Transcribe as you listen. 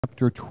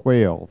chapter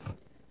 12.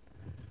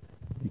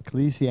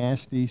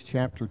 Ecclesiastes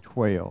chapter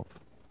 12.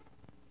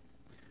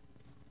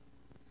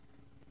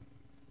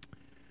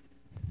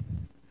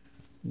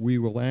 We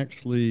will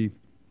actually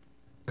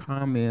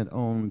comment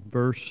on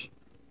verse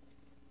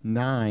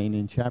 9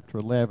 in chapter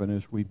 11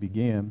 as we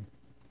begin.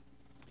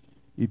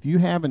 If you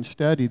haven't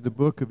studied the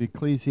book of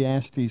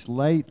Ecclesiastes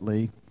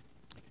lately,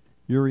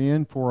 you're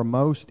in for a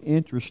most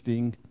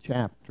interesting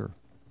chapter.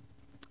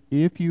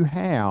 If you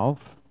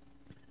have,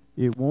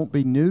 it won't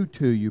be new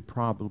to you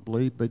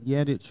probably, but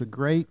yet it's a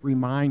great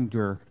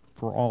reminder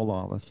for all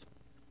of us.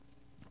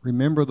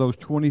 Remember those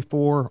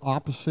 24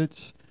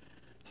 opposites?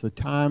 It's a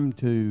time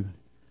to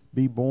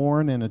be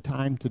born and a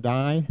time to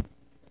die.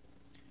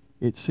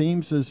 It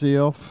seems as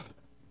if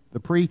the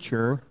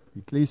preacher,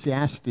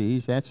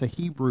 Ecclesiastes, that's a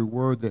Hebrew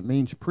word that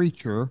means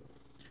preacher.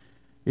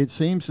 It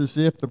seems as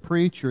if the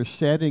preacher is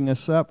setting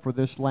us up for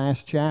this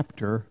last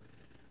chapter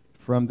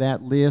from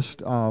that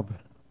list of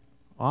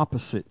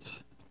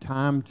opposites.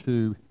 Time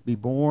to be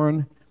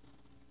born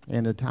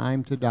and a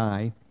time to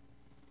die.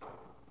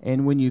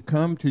 And when you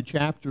come to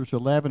chapters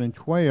 11 and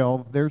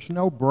 12, there's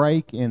no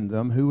break in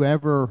them.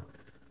 Whoever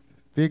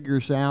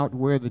figures out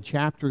where the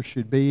chapter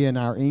should be in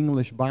our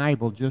English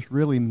Bible just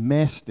really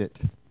missed it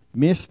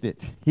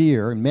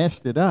here and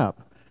messed it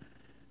up,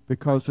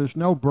 because there's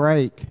no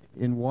break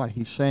in what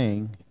he's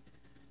saying.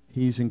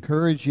 He's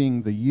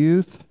encouraging the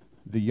youth,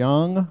 the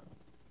young,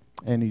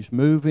 and he's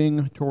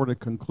moving toward a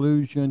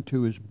conclusion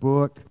to his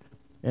book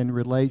and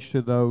relates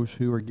to those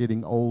who are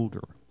getting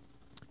older.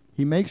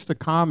 He makes the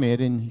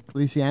comment in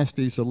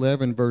Ecclesiastes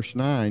 11 verse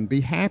 9,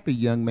 "Be happy,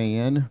 young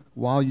man,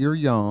 while you're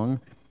young,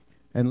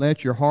 and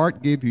let your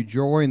heart give you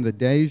joy in the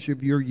days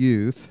of your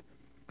youth.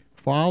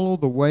 Follow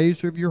the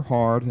ways of your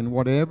heart and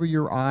whatever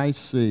your eyes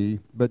see,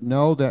 but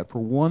know that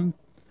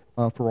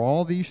for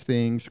all these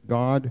things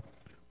God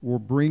will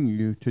bring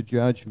you to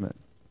judgment."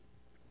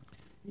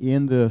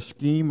 In the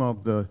scheme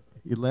of the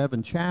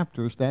 11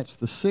 chapters, that's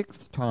the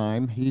 6th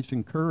time he's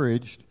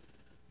encouraged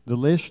the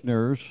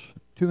listeners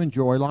to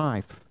enjoy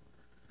life.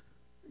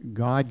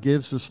 God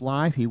gives us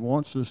life. He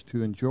wants us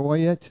to enjoy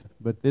it,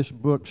 but this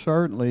book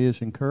certainly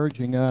is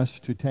encouraging us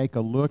to take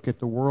a look at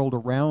the world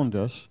around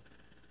us,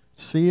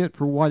 see it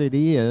for what it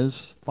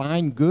is,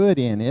 find good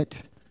in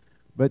it,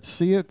 but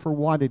see it for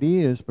what it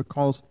is,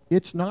 because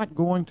it's not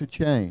going to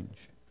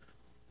change.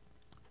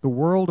 The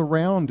world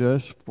around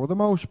us, for the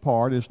most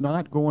part, is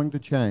not going to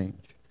change.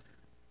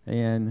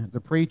 And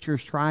the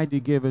preachers tried to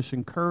give us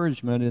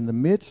encouragement in the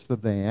midst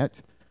of that,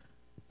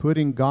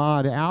 putting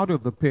God out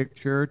of the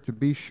picture to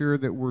be sure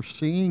that we're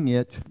seeing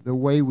it the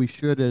way we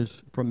should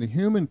as from the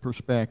human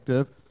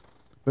perspective.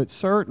 But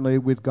certainly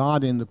with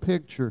God in the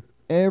picture,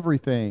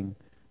 everything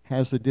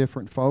has a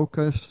different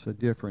focus, a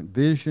different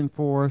vision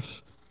for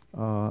us,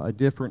 a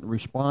different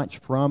response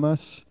from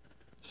us.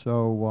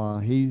 So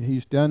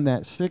he's done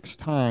that 6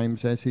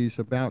 times as he's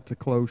about to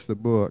close the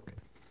book.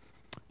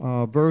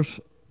 Verse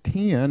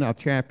 10 of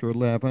chapter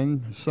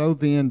 11, "So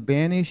then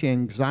banish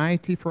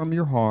anxiety from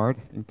your heart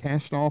and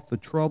cast off the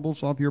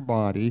troubles of your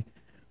body,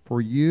 for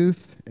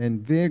youth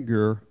and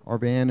vigor are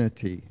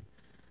vanity."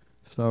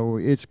 So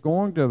it's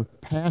going to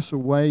pass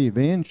away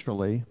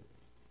eventually.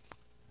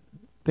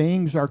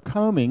 Things are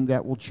coming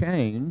that will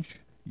change.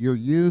 Your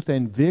youth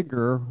and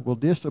vigor will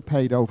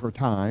dissipate over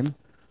time,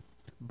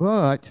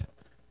 but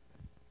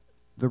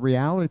the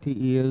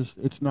reality is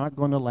it's not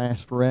going to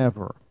last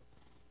forever.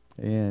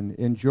 And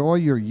enjoy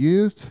your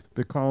youth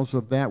because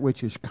of that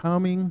which is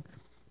coming,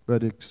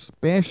 but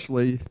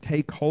especially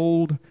take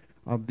hold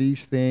of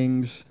these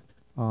things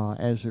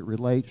as it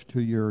relates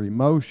to your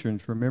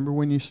emotions. Remember,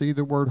 when you see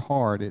the word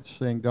heart, it's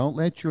saying don't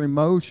let your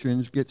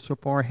emotions get so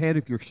far ahead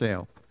of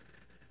yourself.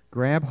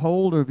 Grab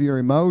hold of your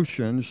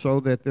emotions so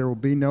that there will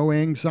be no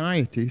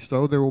anxiety,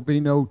 so there will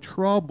be no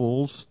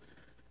troubles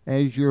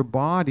as your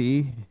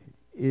body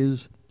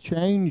is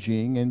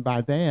changing, and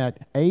by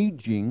that,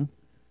 aging.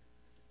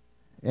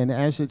 And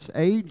as it's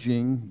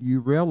aging, you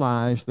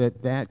realize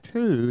that that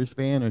too is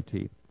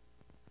vanity.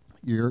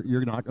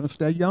 You're not going to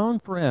stay young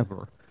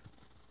forever.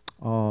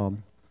 I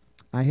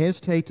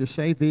hesitate to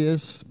say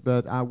this,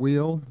 but I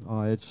will.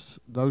 It's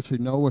those who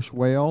know us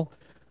well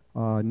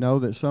know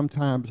that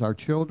sometimes our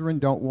children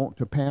don't want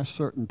to pass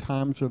certain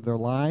times of their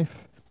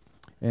life.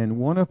 And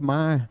one of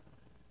my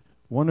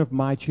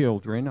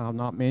children, I'll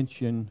not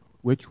mention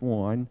which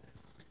one,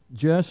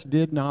 just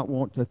did not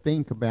want to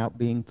think about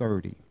being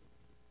 30.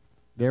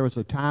 There was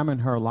a time in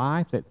her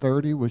life that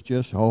 30 was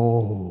just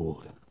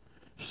old.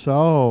 So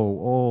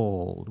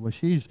old. Well,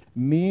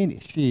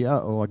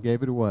 I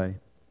gave it away.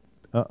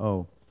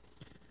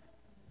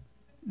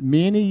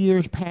 Many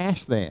years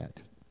past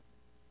that.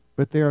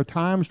 But there are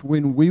times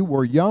when we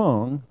were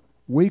young,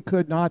 we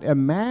could not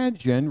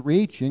imagine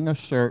reaching a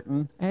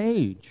certain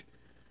age,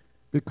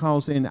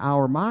 because in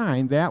our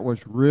mind, that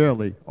was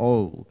really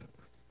old.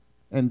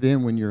 And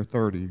then when you're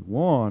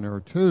 31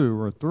 or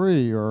 2 or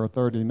 3 or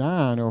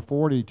 39 or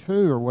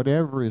 42 or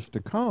whatever is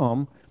to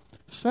come,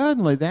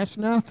 suddenly that's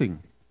nothing.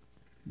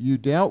 You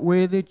dealt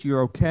with it,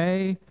 you're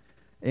okay,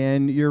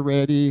 and you're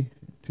ready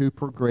to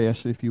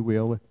progress, if you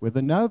will, with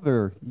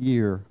another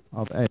year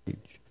of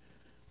age.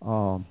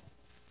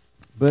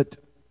 But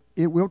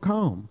it will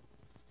come.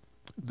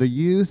 The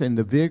youth and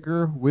the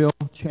vigor will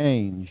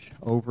change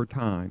over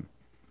time.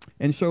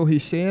 And so he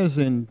says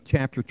in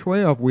chapter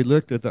 12, we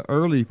looked at the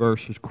early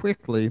verses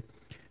quickly,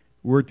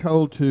 we're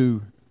told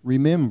to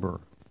remember.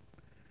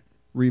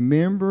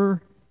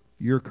 Remember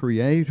your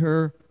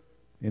Creator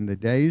in the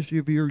days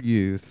of your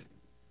youth,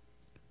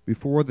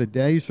 before the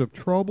days of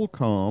trouble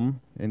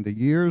come and the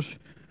years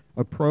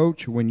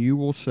approach when you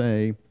will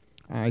say,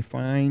 I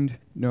find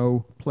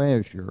no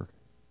pleasure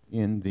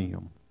in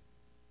them.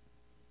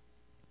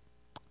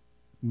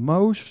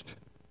 Most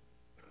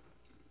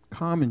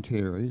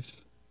commentaries,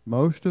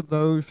 most of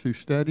those who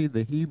study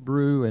the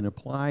Hebrew and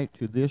apply it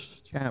to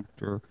this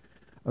chapter,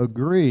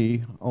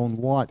 agree on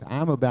what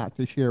I'm about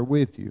to share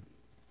with you.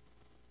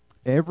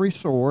 Every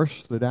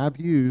source that I've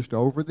used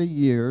over the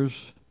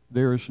years,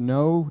 there's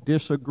no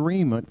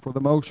disagreement for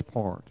the most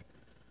part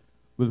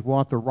with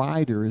what the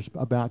writer is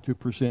about to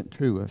present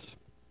to us.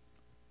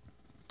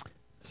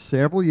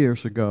 Several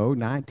years ago,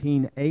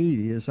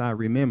 1980 as I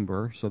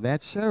remember, so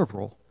that's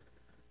several,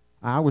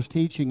 I was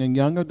teaching a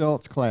young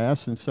adults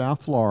class in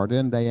South Florida,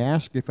 and they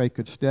asked if they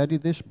could study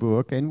this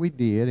book, and we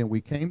did, and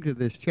we came to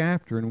this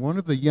chapter, and one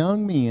of the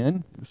young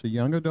men, it was a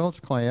young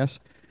adults class,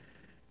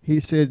 he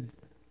said,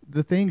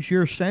 the things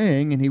you're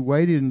saying, and he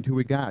waited until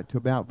we got to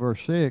about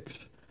verse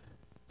 6,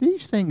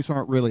 these things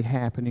aren't really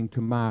happening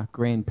to my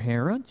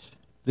grandparents.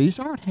 These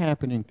aren't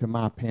happening to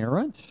my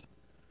parents.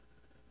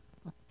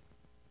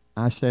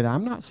 I said,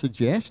 I'm not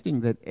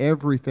suggesting that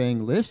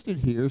everything listed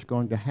here is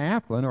going to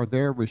happen or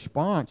their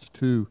response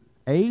to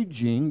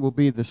aging will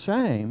be the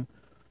same,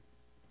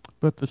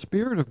 but the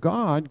Spirit of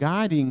God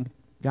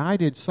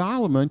guided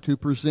Solomon to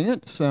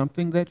present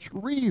something that's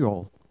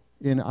real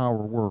in our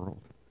world.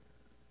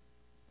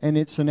 And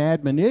it's an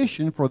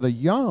admonition for the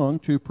young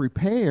to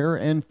prepare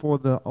and for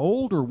the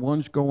older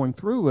ones going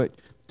through it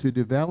to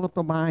develop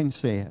a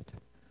mindset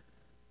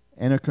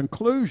and a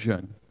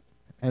conclusion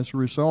as a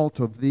result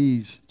of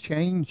these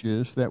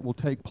changes that will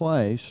take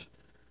place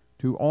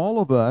to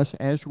all of us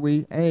as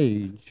we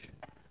age.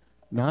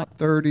 Not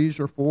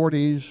 30s or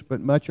 40s, but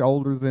much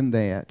older than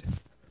that.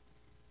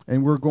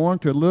 And we're going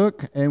to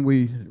look and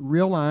we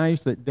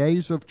realize that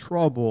days of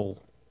trouble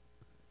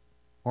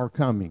are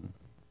coming.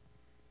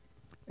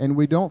 And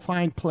we don't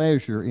find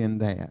pleasure in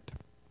that.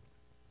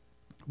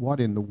 What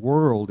in the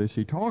world is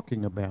he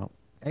talking about?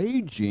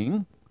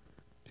 Aging,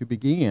 to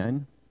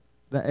begin,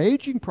 the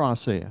aging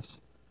process.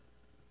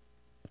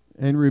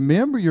 And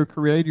remember your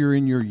Creator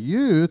in your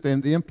youth,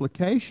 and the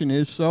implication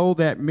is so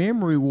that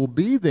memory will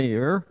be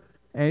there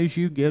as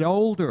you get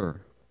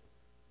older.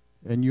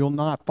 And you'll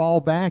not fall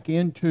back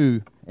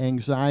into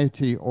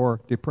anxiety or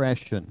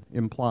depression,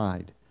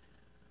 implied,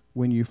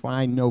 when you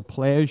find no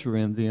pleasure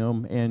in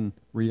them and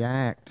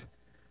react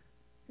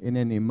in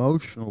an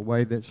emotional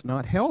way that's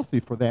not healthy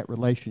for that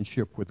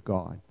relationship with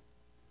God.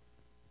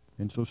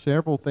 And so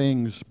several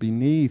things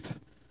beneath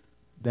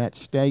that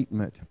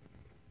statement.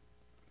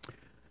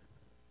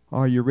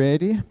 Are you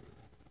ready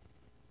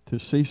to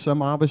see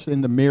some of us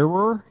in the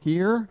mirror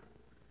here?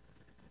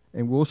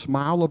 And we'll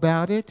smile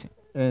about it,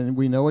 and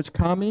we know it's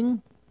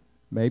coming.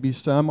 Maybe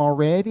some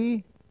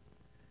already.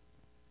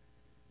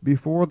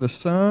 Before the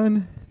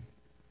sun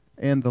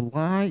and the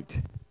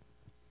light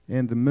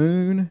and the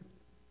moon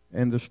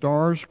and the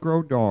stars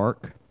grow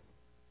dark,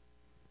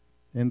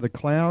 and the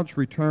clouds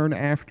return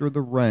after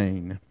the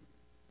rain.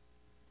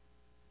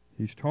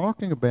 He's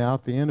talking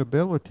about the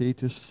inability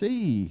to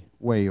see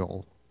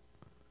well.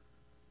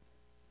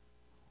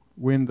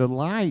 When the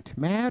light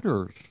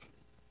matters,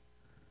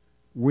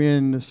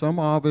 when some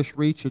of us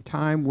reach a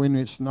time when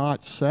it's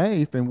not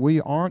safe and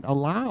we aren't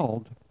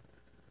allowed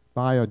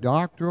by a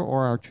doctor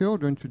or our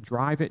children to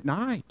drive at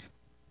night.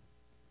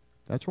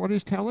 That's what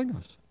he's telling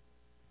us.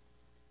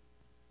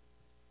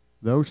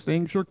 Those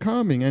things are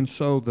coming, and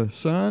so the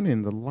sun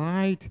and the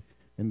light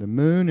and the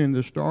moon and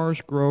the stars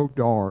grow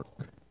dark.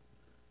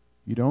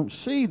 You don't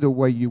see the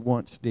way you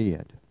once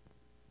did,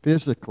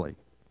 physically.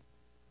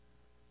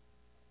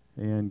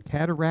 And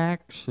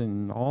cataracts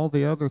and all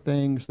the other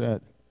things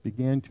that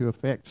begin to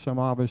affect some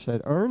of us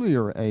at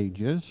earlier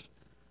ages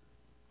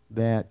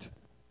that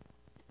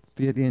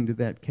fit into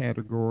that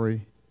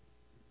category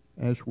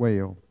as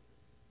well.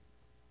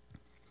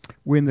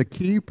 When the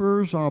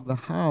keepers of the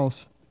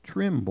house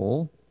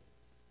tremble,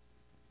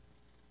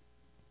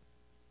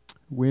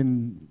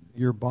 when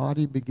your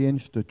body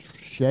begins to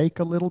shake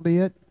a little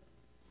bit,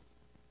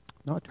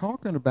 not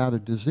talking about a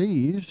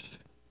disease,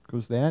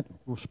 because that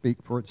will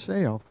speak for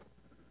itself,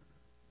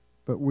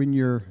 but when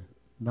you're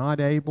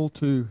not able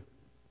to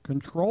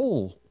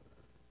control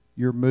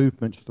your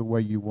movements the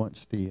way you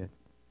once did.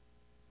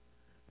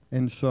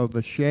 And so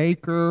the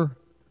shaker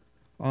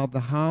of the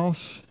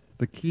house,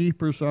 the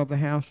keepers of the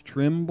house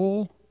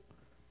tremble,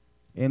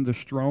 and the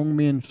strong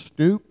men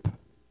stoop.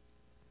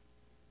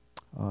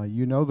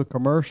 You know the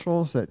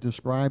commercials that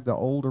describe the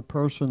older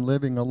person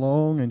living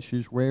alone, and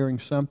she's wearing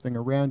something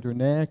around her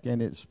neck,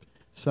 and it's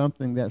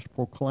something that's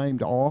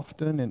proclaimed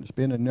often, and it's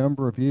been a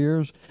number of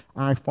years.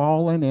 I've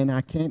fallen and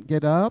I can't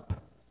get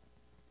up.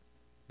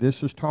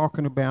 This is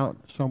talking about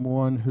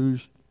someone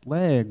whose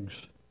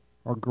legs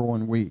are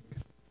growing weak.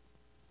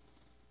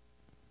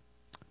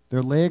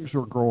 Their legs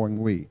are growing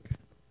weak.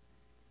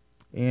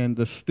 And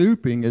the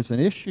stooping is an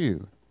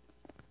issue.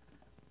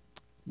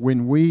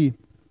 When we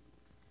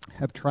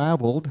have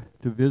traveled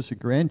to visit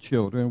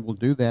grandchildren, we'll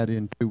do that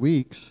in 2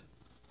 weeks.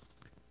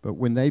 But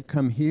when they've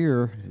come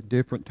here at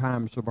different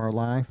times of our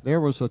life,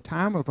 there was a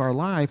time of our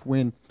life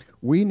when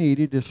we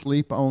needed to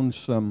sleep on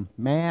some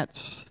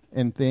mats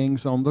and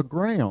things on the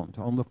ground,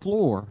 on the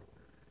floor.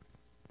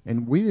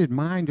 And we didn't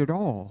mind at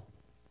all.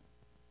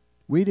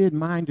 We didn't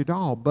mind at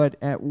all. But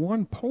at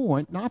one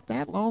point, not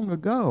that long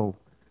ago,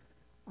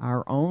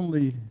 our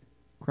only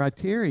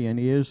criterion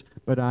is,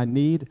 but I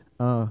need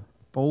a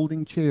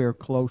folding chair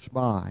close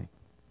by.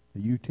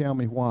 You tell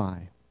me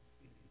why.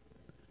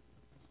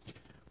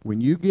 When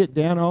you get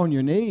down on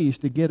your knees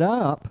to get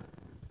up,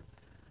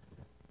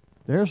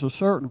 there's a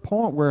certain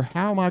point where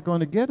how am I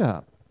going to get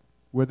up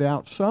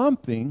without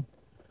something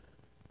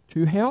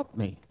to help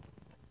me?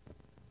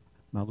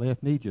 My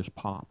left knee just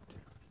popped.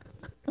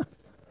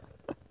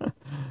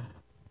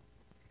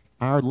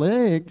 Our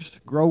legs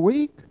grow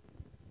weak.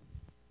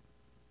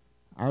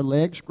 Our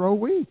legs grow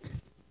weak.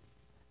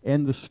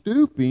 And the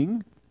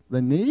stooping,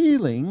 the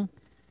kneeling,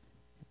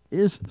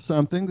 is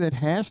something that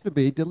has to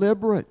be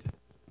deliberate.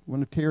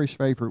 One of Terry's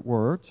favorite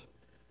words.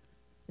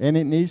 And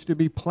it needs to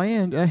be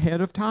planned ahead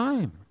of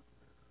time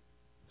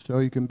so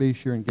you can be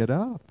sure and get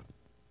up.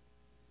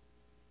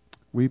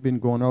 We've been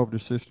going over to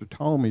Sister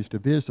Tomy's to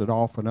visit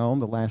off and on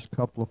the last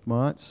couple of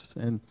months.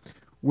 And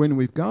when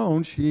we've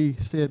gone, she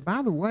said,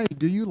 by the way,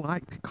 do you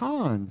like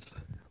pecans?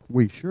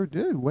 We sure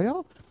do.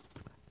 Well,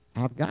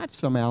 I've got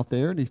some out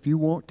there, and if you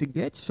want to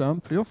get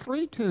some, feel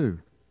free to.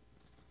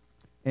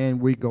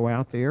 And we go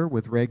out there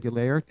with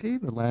regularity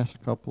the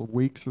last couple of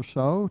weeks or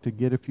so to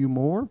get a few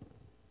more.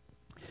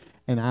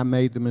 And I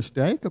made the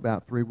mistake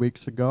about 3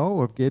 weeks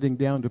ago of getting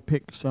down to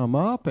pick some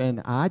up,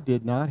 and I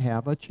did not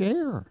have a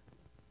chair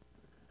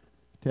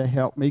to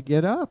help me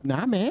get up. Now,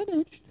 I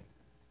managed.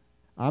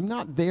 I'm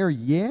not there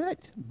yet,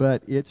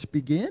 but it's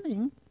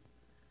beginning.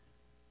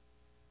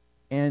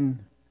 And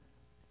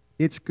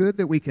it's good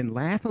that we can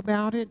laugh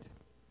about it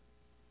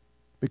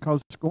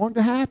because it's going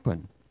to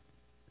happen.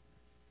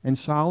 And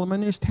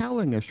Solomon is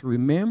telling us,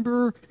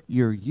 remember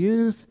your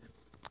youth,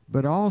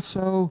 but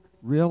also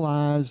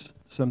realize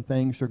some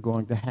things are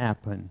going to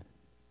happen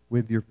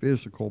with your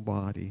physical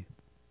body.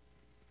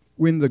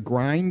 When the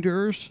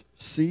grinders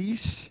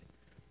cease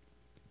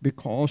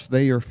because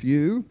they are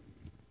few,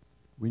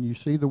 when you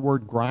see the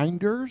word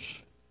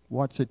grinders,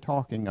 what's it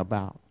talking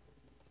about?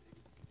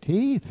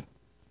 Teeth.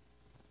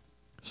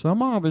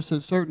 Some of us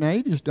at certain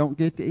ages don't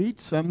get to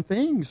eat some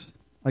things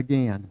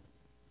again.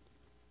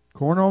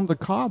 Corn on the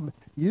cob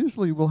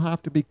usually will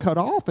have to be cut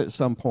off at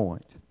some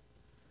point.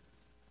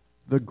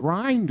 The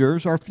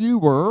grinders are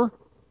fewer,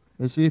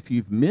 as if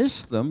you've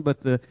missed them,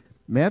 but the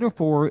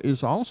metaphor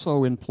is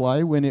also in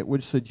play when it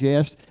would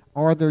suggest,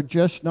 are they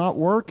just not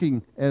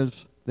working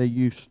as they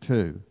used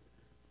to?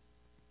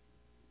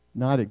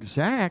 Not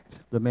exact,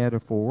 the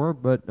metaphor,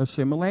 but a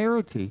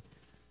similarity,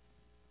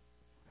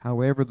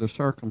 however the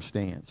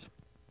circumstance.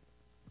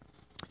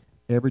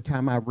 Every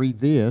time I read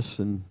this,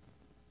 and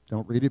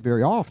don't read it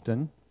very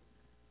often,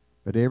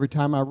 but every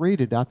time I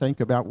read it, I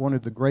think about one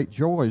of the great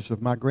joys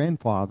of my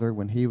grandfather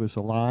when he was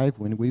alive,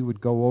 when we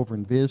would go over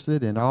and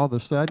visit, and all of a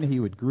sudden he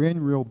would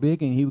grin real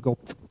big, and he would go,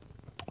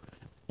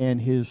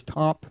 and his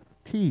top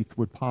teeth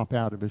would pop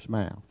out of his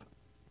mouth.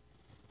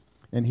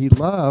 And he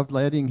loved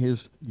letting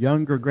his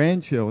younger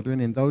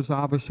grandchildren, and those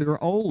of us who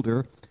are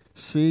older,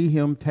 see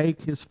him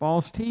take his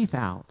false teeth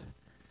out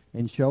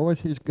and show us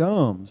his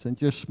gums and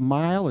just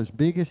smile as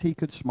big as he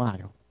could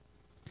smile.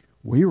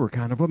 We were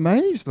kind of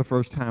amazed the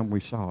first time we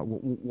saw it.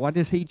 What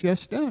has he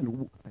just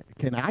done?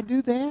 Can I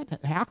do that?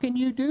 How can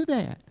you do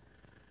that?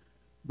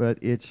 But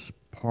it's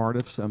part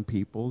of some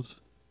people's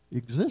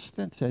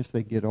existence as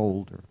they get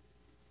older.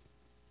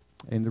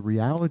 And the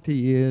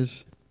reality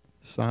is,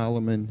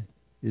 Solomon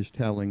is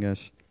telling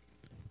us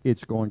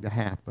it's going to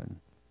happen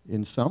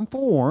in some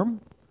form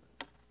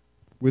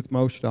with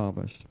most of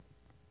us.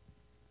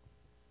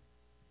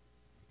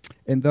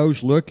 And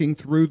those looking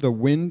through the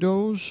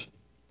windows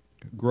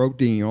grow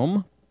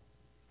dim.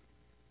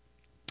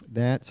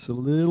 That's a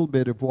little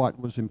bit of what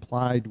was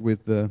implied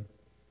with the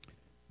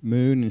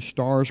moon and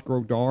stars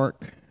grow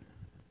dark,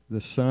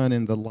 the sun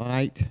and the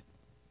light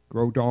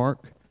grow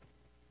dark.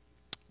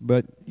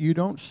 But you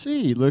don't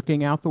see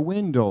looking out the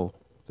window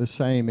the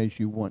same as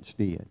you once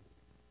did.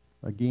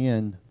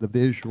 Again, the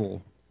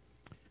visual.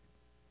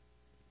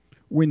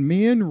 When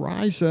men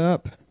rise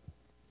up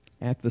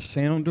at the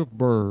sound of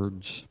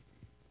birds,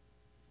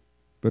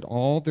 but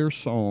all their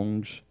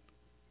songs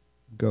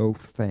go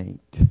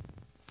faint.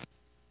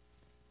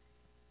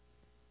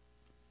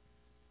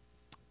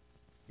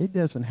 It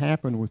doesn't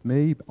happen with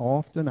me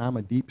often. I'm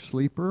a deep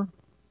sleeper,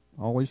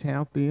 always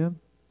have been.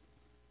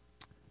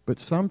 But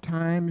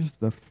sometimes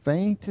the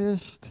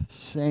faintest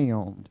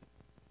sound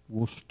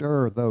will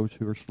stir those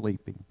who are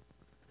sleeping.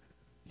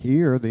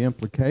 Here, the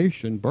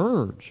implication,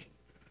 birds.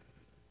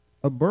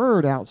 A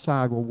bird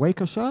outside will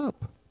wake us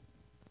up.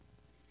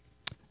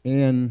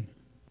 And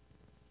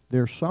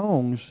their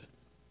songs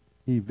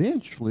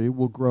eventually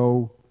will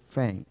grow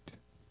faint.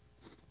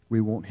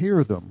 We won't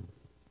hear them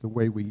the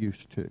way we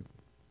used to.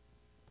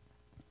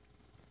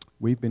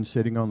 We've been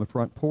sitting on the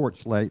front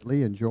porch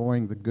lately,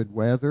 enjoying the good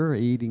weather,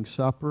 eating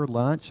supper,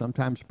 lunch,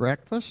 sometimes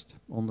breakfast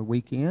on the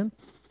weekend.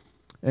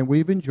 And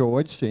we've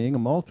enjoyed seeing a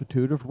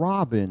multitude of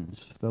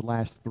robins the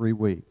last 3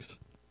 weeks.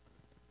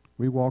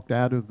 We walked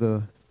out of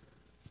the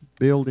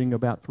building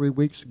about 3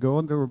 weeks ago,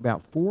 and there were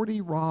about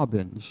 40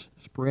 robins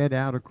spread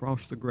out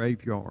across the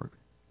graveyard.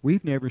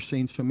 We've never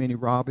seen so many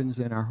robins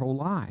in our whole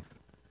life.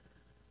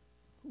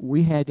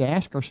 We had to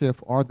ask ourselves,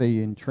 are they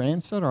in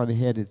transit? Are they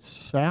headed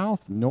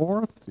south,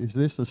 north? Is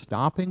this a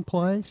stopping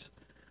place?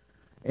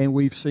 And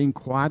we've seen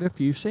quite a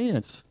few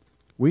since.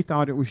 We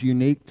thought it was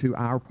unique to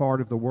our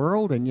part of the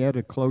world, and yet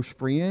a close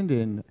friend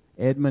in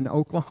Edmond,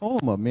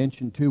 Oklahoma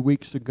mentioned 2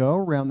 weeks ago,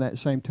 around that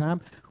same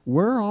time,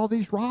 where are all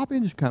these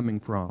robins coming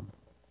from?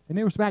 And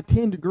it was about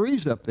 10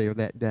 degrees up there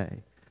that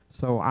day.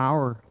 So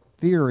our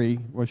theory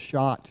was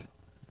shot.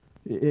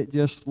 It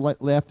just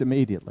left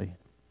immediately.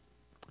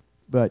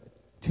 But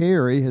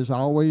Terry has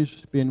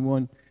always been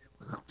one,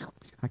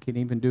 I can't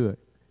even do it.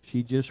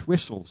 She just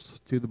whistles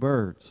to the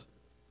birds.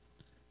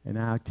 And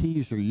I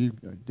tease her,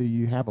 do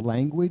you have a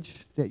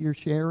language that you're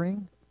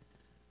sharing?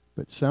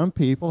 But some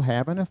people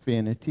have an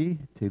affinity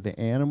to the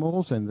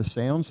animals and the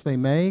sounds they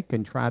make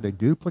and try to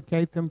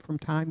duplicate them from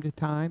time to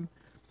time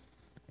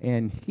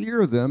and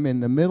hear them in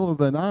the middle of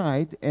the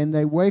night, and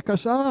they wake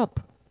us up,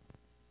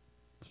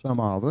 some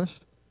of us.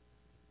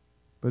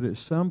 But at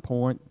some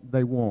point,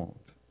 they won't.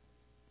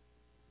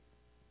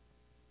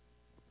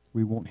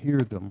 We won't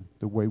hear them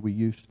the way we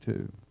used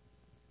to.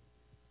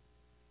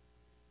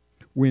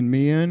 When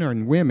men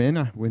and women,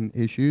 when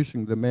it's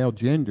using the male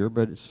gender,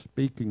 but it's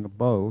speaking of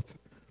both,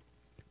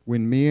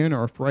 when men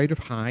are afraid of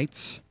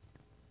heights,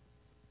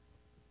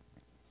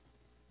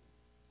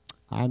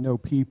 I know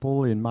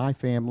people in my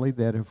family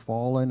that have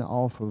fallen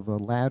off of a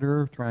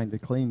ladder trying to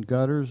clean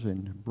gutters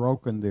and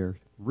broken their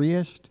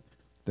wrist,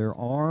 their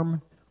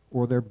arm,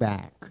 or their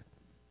back.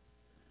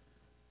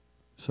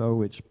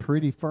 So it's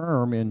pretty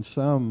firm in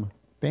some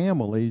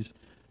families.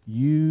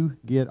 You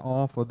get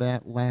off of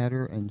that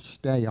ladder and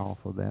stay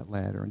off of that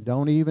ladder. And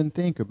don't even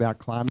think about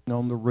climbing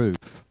on the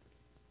roof.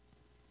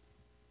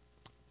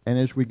 And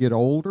as we get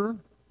older,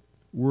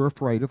 we're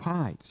afraid of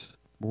heights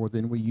more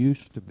than we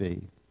used to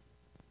be.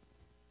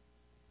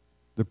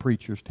 The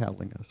preacher's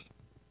telling us.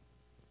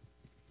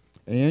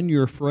 And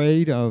you're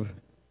afraid of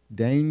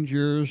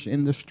dangers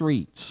in the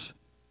streets.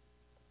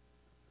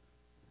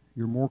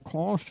 You're more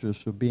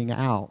cautious of being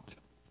out,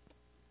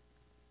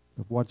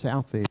 of what's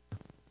out there,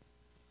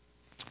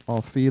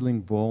 of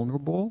feeling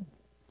vulnerable,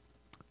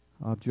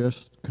 of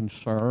just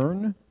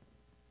concern,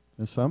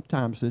 and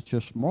sometimes it's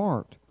just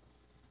smart.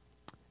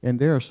 And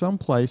there are some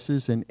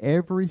places in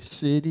every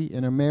city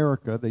in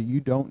America that you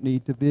don't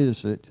need to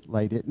visit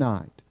late at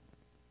night.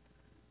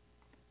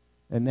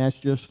 And that's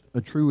just a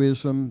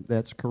truism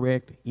that's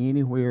correct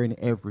anywhere and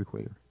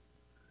everywhere.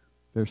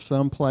 There's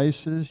some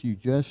places you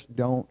just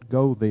don't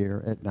go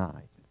there at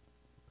night.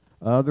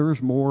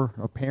 Others more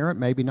apparent,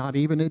 maybe not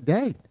even at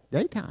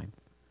daytime.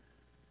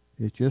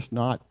 It's just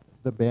not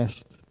the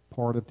best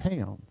part of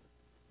town.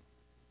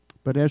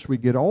 But as we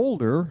get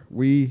older,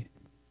 we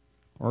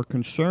are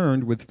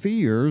concerned with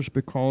fears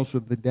because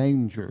of the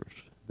dangers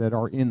that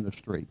are in the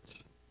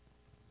streets,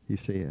 he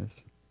says.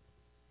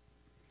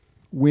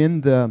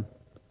 When the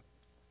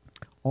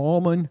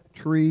almond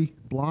tree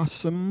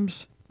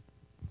blossoms,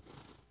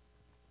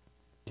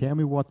 tell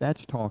me what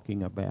that's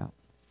talking about.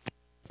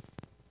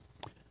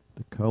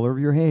 The color of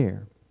your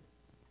hair.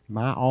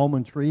 My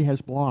almond tree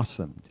has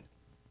blossomed.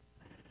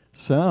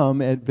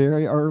 Some at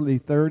very early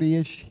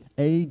 30-ish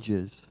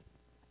ages.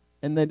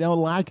 And they don't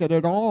like it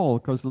at all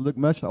because they look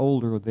much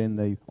older than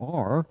they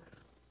are.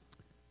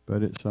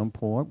 But at some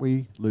point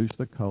we lose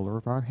the color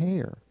of our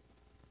hair.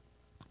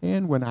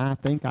 And when I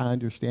think I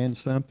understand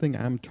something,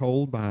 I'm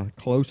told by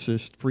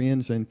closest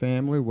friends and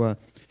family, well,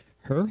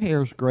 her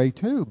hair's gray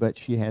too, but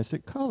she has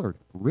it colored.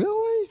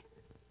 Really?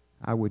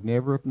 I would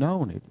never have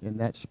known it. And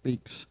that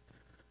speaks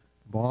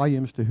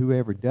volumes to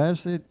whoever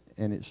does it,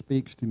 and it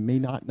speaks to me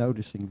not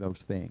noticing those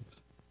things.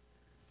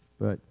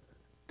 But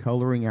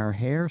coloring our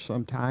hair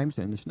sometimes,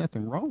 and there's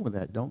nothing wrong with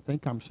that. Don't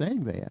think I'm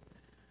saying that.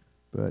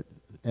 But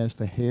as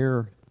the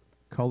hair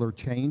color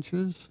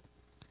changes,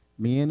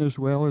 men as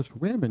well as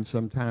women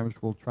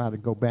sometimes will try to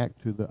go back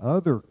to the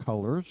other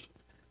colors,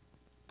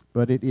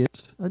 but it is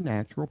a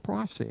natural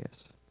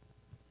process.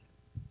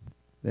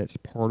 That's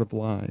part of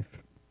life.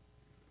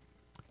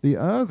 The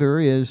other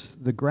is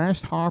the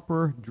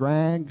grasshopper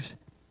drags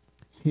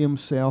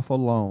himself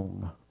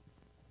along.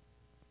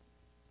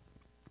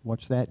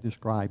 What's that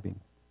describing?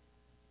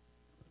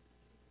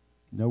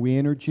 No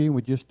energy,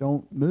 we just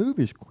don't move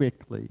as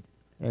quickly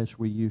as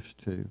we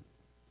used to.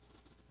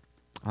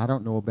 I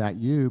don't know about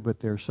you, but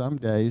there are some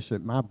days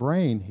that my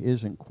brain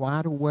isn't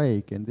quite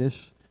awake, and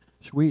this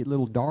sweet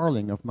little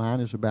darling of mine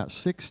is about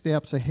 6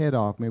 steps ahead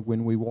of me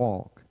when we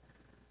walk.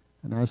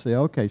 And I say,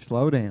 okay,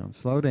 slow down,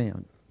 slow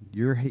down.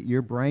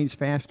 Your brain's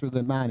faster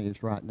than mine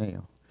is right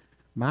now.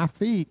 My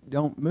feet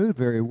don't move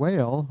very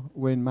well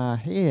when my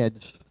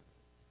head's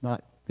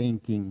not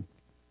thinking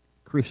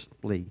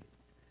crisply.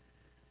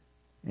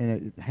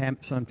 And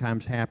it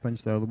sometimes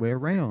happens the other way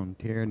around.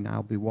 Tara and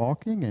I'll be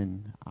walking,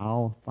 and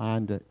I'll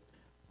find that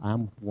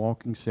I'm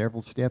walking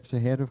several steps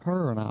ahead of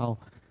her, and I'll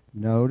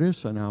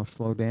notice, and I'll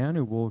slow down,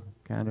 and we'll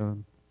kind of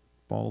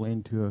fall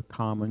into a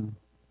common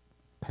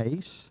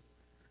pace.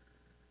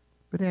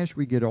 But as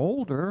we get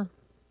older,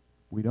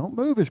 we don't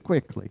move as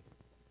quickly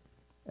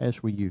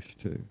as we used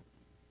to.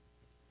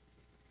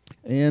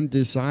 And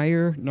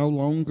desire no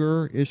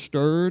longer is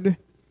stirred.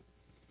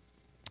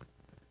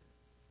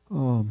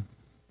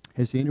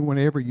 Has anyone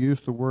ever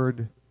used the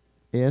word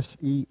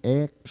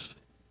sex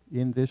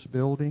in this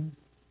building?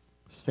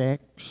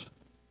 Sex?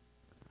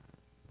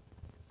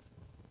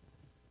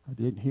 I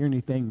didn't hear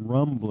anything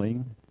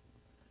rumbling.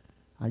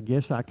 I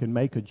guess I can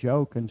make a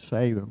joke and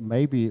say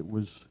maybe it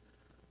was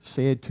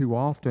said too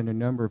often a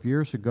number of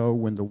years ago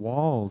when the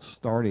walls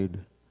started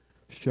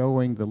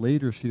showing the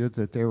leadership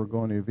that they were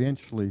going to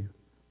eventually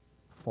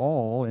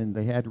fall and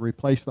they had to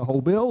replace the whole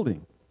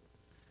building.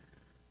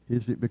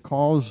 Is it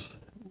because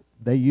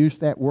they used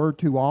that word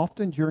too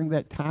often during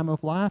that time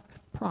of life?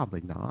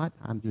 Probably not.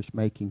 I'm just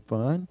making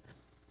fun.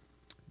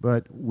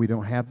 But we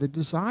don't have the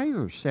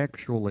desires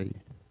sexually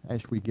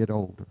as we get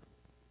older.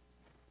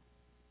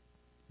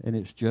 And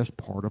it's just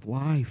part of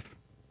life.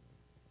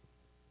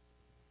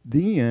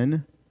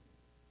 Then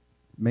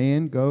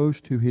man goes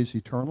to his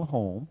eternal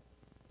home,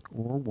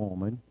 or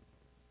woman,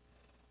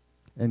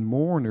 and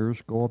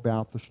mourners go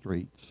about the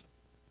streets.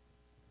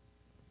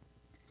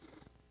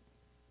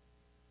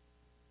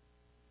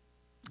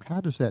 How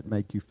does that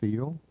make you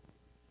feel?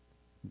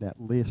 That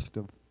list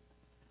of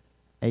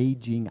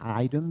aging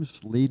items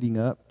leading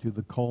up to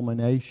the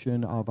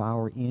culmination of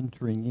our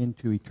entering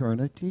into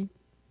eternity?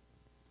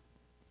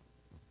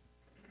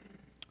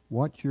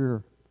 What's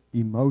your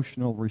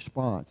emotional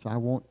response? I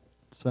want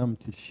some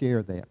to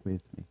share that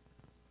with me.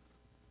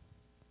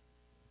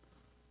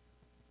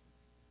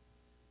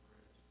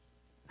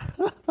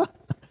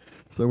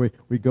 So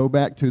we go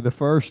back to the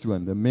first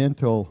one, the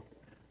mental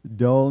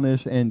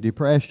dullness and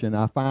depression.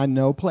 I find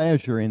no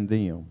pleasure in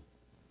them.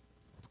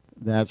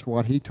 That's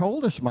what he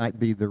told us might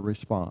be the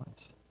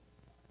response.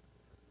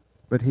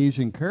 But he's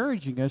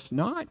encouraging us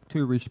not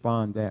to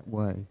respond that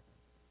way.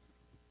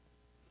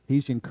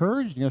 He's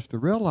encouraging us to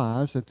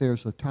realize that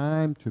there's a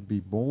time to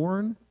be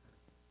born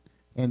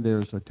and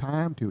there's a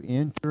time to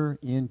enter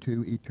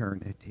into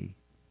eternity.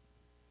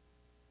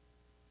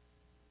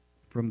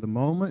 From the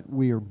moment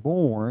we are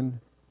born,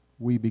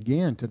 we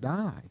begin to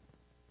die.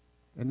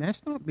 And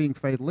that's not being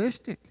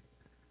fatalistic.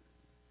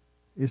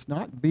 It's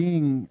not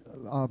being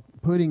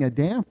putting a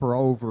damper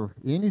over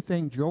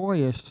anything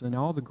joyous and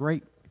all the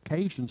great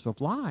occasions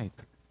of life.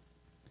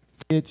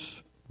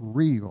 It's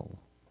real.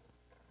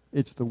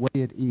 It's the way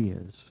it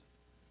is.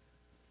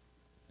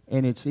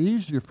 And it's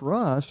easier for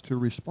us to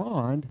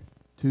respond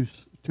to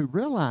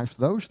realize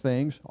those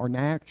things are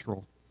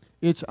natural.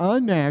 It's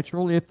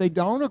unnatural if they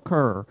don't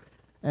occur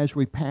as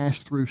we pass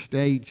through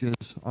stages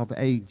of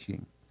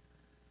aging.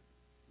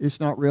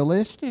 It's not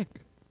realistic.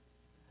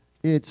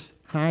 It's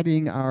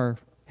hiding our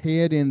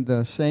head in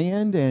the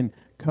sand and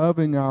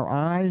covering our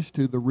eyes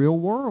to the real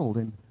world.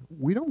 And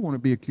we don't want to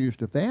be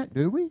accused of that,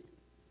 do we?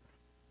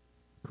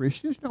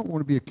 Christians don't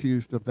want to be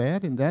accused of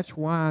that, and that's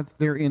why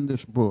they're in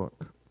this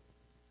book.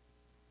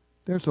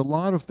 There's a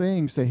lot of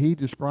things that he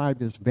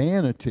described as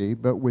vanity,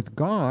 but with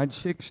God,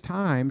 6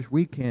 times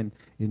we can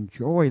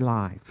enjoy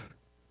life.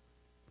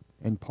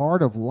 And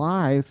part of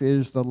life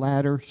is the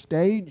latter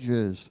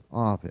stages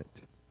of it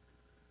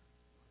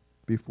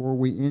before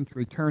we enter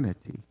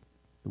eternity,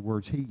 the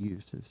words he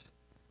uses.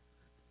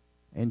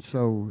 And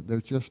so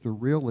there's just a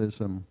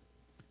realism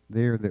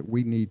there that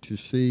we need to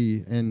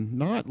see and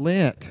not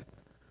let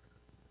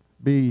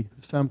be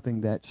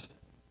something that's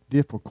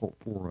difficult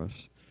for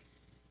us.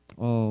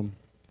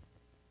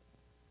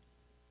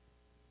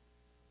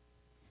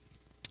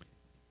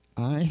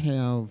 I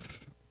have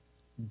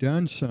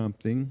done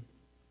something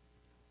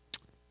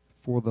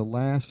for the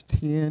last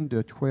 10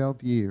 to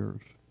 12 years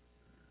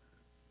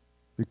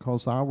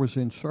because I was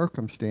in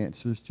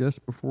circumstances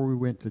just before we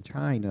went to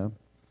China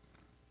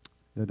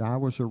that I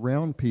was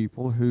around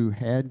people who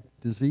had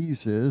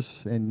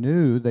diseases and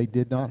knew they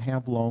did not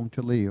have long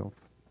to live.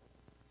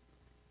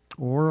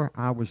 Or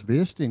I was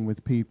visiting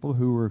with people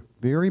who were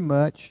very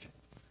much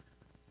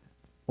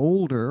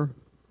older.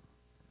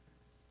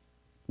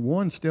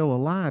 One still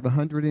alive,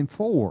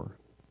 104.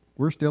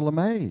 We're still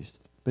amazed.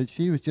 But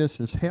she was just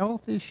as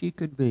healthy as she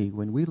could be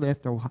when we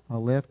left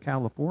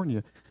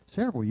California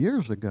several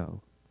years ago.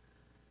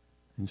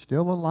 And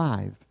still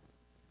alive.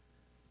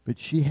 But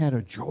she had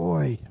a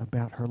joy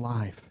about her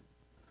life.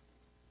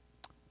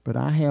 But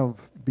I have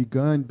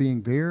begun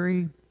being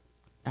very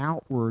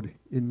outward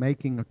in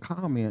making a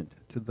comment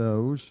to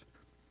those,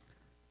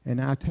 and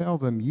I tell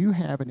them, you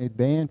have an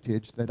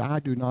advantage that I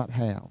do not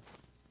have.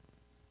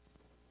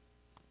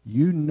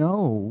 You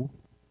know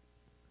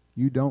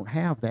you don't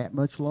have that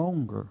much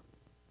longer.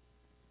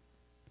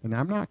 And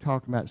I'm not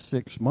talking about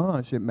 6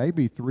 months. It may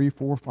be 3,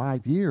 4,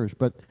 5 years.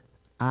 But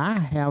I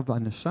have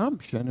an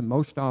assumption, and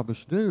most of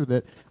us do,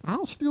 that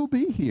I'll still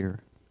be here.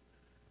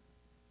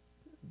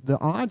 The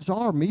odds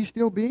are me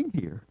still being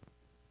here.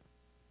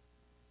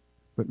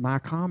 But my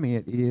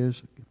comment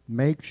is,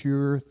 make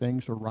sure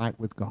things are right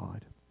with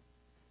God.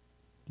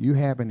 You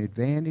have an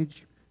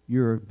advantage.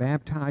 You're a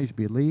baptized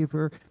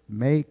believer.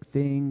 Make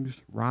things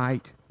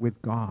right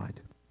with God.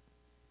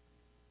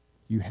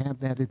 You have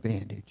that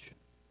advantage.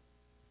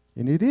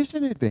 And it is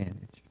an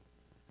advantage.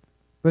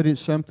 But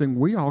it's something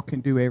we all can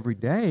do every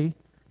day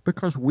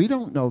because we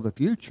don't know the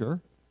future.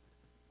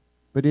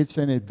 But it's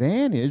an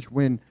advantage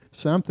when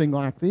something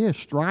like this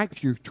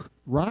strikes you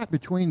right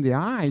between the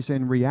eyes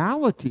and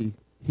reality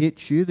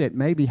hits you that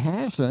maybe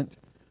hasn't.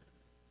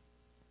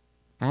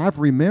 I've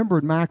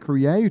remembered my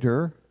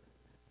Creator.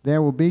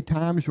 There will be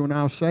times when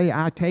I'll say,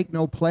 I take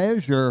no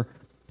pleasure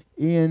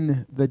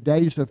in the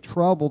days of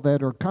trouble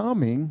that are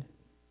coming,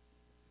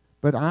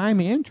 but I'm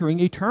entering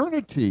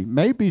eternity,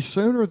 maybe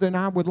sooner than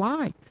I would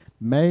like.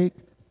 Make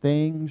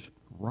things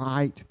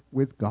right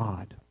with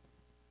God.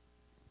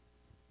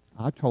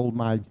 I told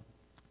my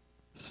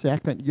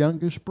second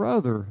youngest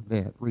brother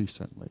that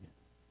recently.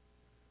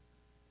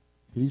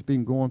 He's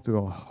been going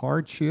through a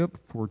hardship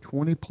for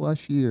 20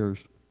 plus years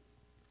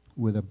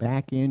with a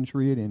back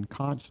injury and in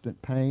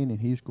constant pain, and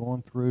he's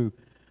going through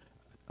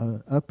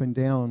an up and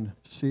down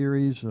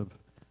series of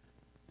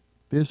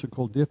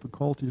physical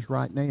difficulties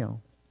right now.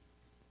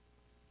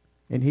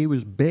 And he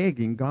was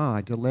begging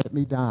God to let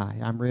me die.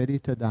 I'm ready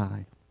to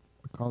die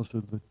because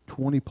of the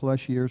 20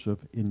 plus years of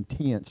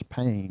intense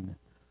pain.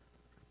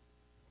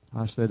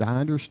 I said, I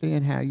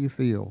understand how you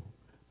feel,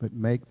 but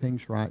make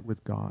things right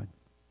with God.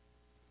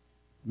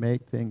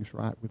 Make things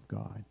right with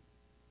God.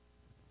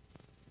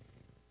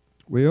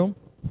 Well,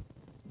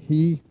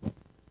 he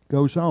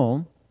goes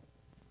on,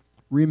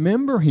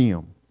 remember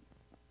him.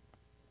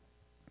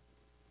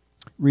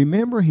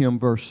 Remember him,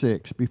 verse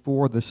 6,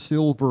 before the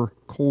silver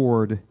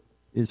cord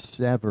is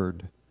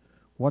severed.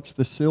 What's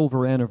the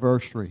silver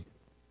anniversary?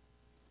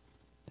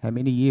 How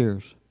many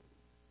years?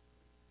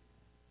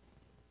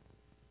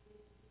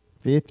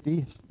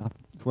 50? That's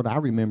what I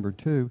remember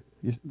too.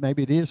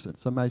 Maybe it isn't.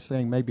 Somebody's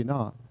saying maybe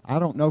not. I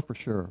don't know for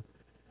sure.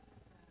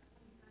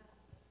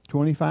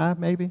 25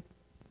 maybe?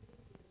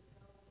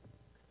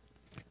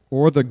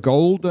 Or the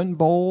golden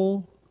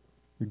bowl,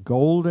 the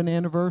golden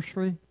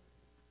anniversary.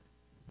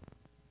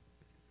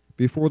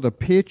 Before the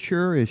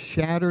pitcher is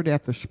shattered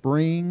at the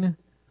spring,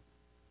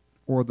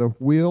 or the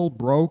wheel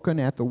broken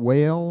at the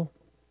well,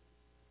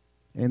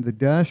 and the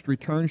dust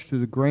returns to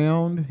the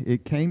ground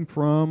it came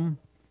from,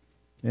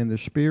 and the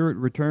spirit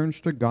returns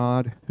to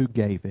God who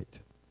gave it.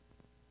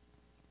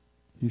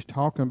 He's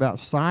talking about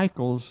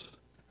cycles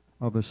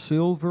of a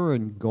silver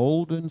and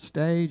golden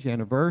stage,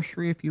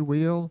 anniversary, if you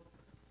will,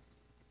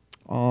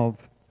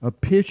 of a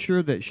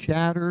pitcher that's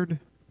shattered,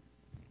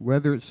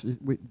 whether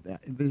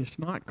it's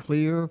not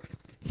clear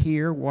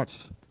here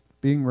what's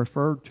being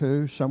referred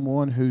to,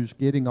 someone who's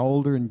getting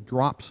older and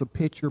drops a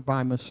pitcher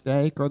by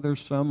mistake, or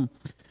there's some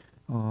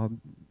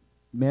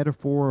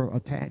metaphor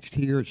attached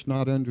here, it's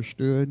not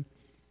understood.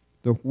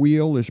 The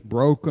wheel is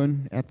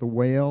broken at the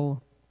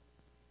well,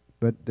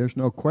 but there's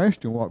no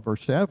question what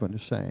verse 7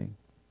 is saying.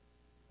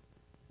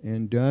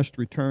 And dust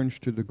returns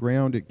to the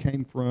ground it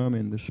came from,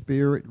 and the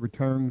spirit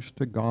returns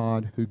to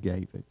God who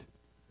gave it.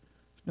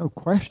 There's no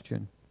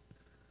question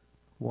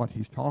what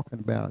he's talking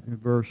about in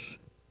verse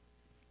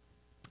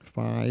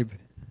 5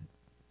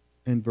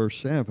 and verse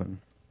 7.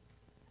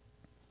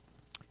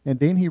 And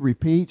then he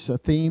repeats a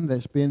theme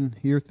that's been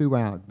here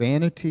throughout.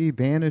 Vanity,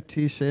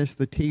 vanity, says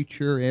the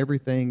teacher,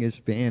 everything is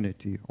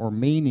vanity, or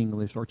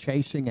meaningless, or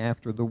chasing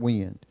after the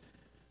wind,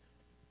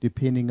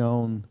 depending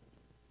on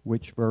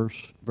which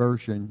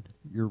version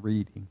you're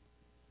reading.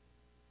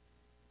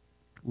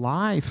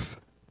 Life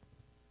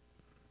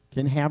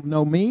can have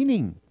no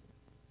meaning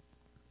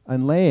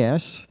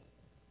unless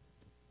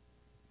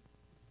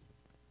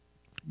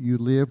you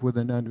live with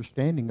an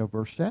understanding of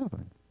verse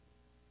 7.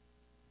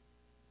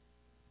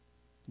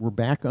 We're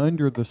back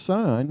under the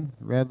sun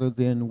rather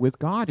than with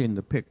God in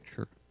the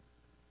picture.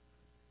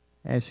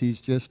 As he's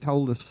just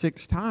told us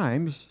 6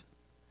 times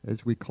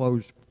as we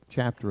close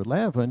chapter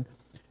 11,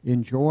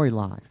 enjoy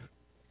life.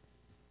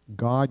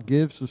 God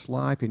gives us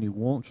life and he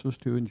wants us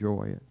to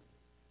enjoy it.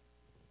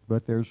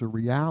 But there's a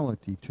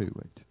reality to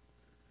it.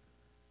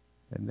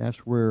 And that's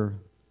where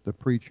the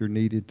preacher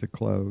needed to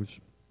close.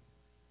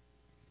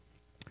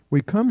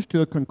 We comes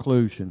to a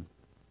conclusion.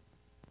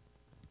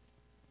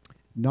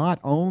 Not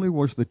only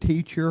was the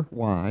teacher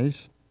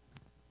wise,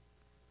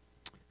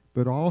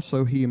 but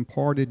also he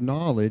imparted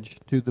knowledge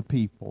to the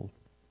people.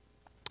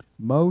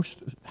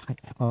 Most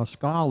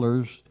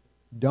scholars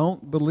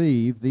don't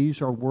believe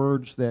these are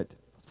words that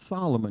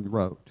Solomon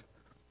wrote.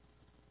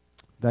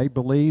 They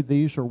believe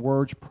these are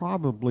words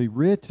probably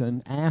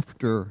written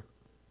after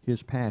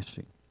his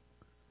passing.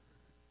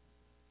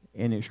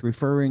 And it's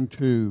referring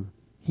to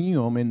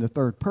him in the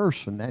third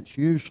person. That's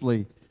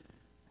usually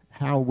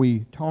how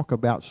we talk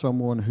about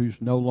someone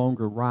who's no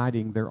longer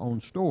writing their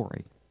own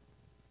story.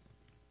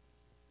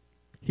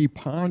 He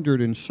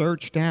pondered and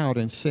searched out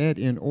and set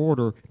in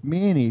order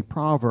many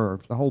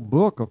proverbs, the whole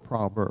book of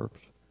Proverbs.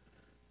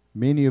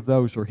 Many of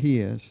those are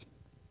his.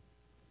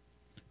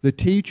 The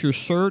teacher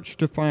searched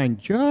to find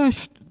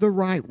just the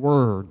right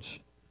words,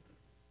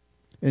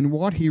 and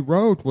what he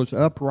wrote was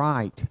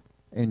upright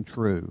and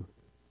true.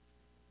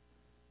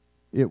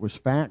 It was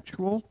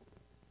factual.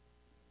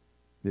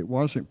 It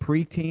wasn't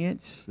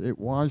pretense. It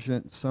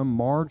wasn't some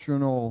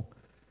marginal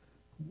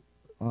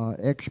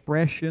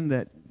expression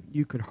that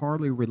you could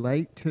hardly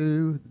relate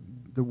to.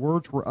 The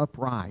words were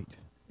upright,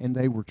 and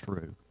they were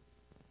true.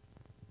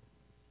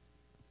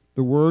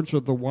 The words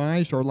of the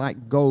wise are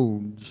like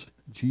goads,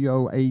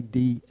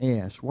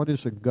 G-O-A-D-S. What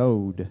is a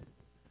goad?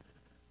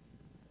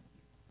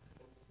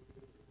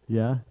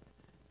 Yeah?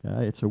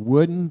 It's a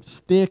wooden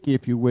stick,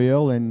 if you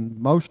will, and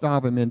most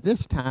of them in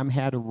this time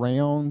had a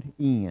round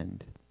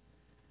end.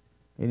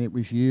 And it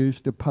was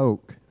used to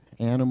poke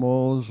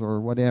animals or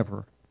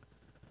whatever.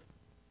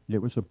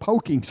 It was a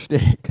poking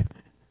stick.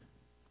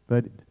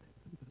 But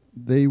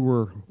they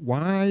were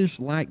wise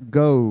like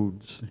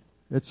goads.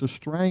 It's a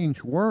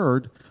strange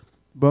word,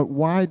 but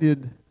why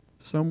did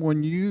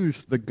someone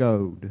use the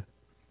goad?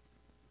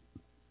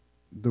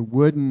 The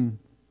wooden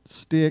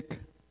stick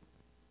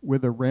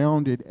with a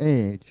rounded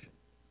edge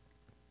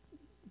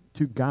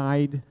to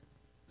guide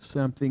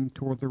something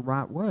toward the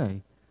right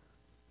way,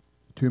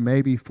 to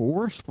maybe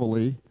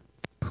forcefully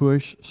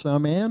push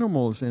some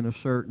animals in a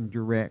certain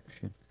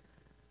direction.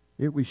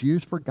 It was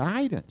used for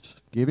guidance,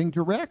 giving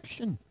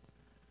direction.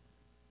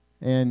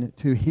 And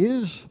to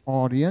his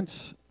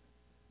audience,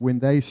 when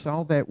they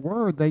saw that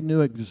word, they knew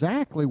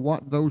exactly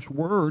what those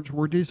words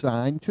were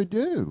designed to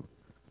do.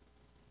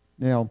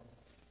 Now,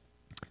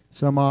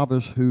 some of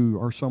us who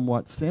are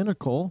somewhat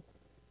cynical,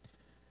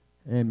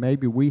 and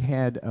maybe we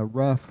had a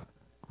rough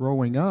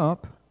growing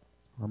up,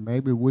 or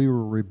maybe we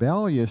were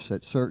rebellious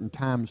at certain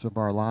times of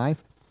our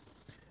life,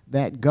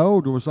 that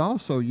goad was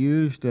also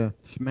used to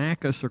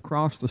smack us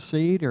across the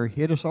seat or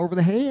hit us over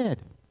the head.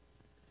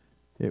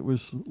 It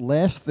was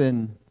less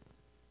than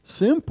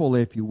simple,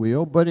 if you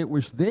will, but it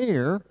was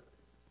there,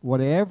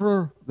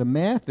 whatever the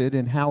method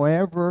and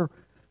however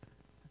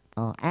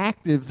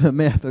active the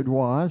method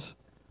was,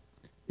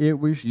 it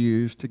was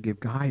used to give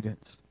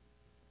guidance,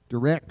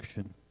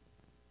 direction.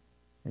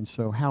 And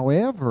so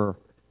however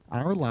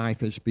our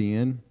life has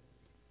been,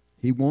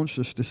 he wants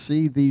us to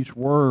see these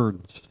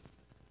words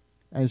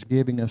as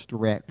giving us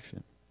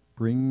direction,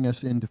 bringing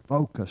us into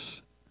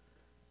focus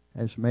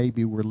as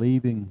maybe we're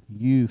leaving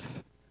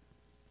youth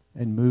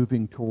and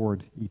moving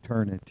toward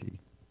eternity.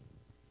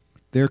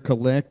 They're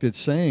collected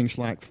sayings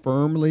like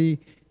firmly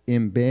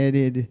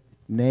embedded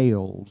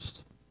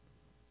nails.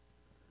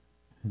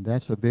 And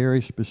that's a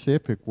very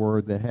specific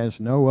word that has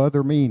no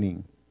other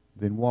meaning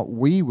than what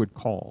we would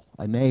call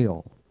a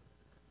nail.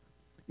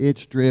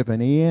 It's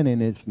driven in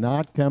and it's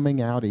not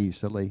coming out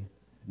easily,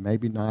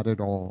 maybe not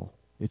at all.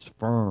 It's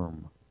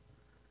firm.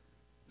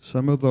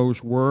 Some of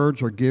those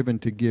words are given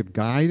to give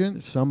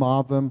guidance. Some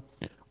of them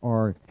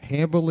are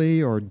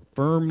heavily or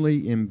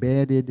firmly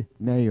embedded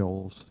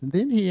nails. And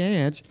then he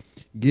adds,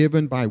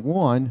 given by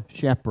one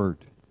shepherd.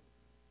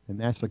 And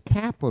that's a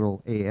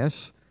capital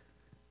S.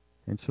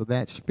 And so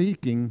that's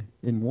speaking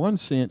in one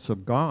sense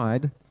of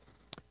God.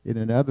 In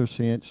another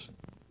sense,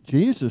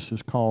 Jesus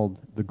is called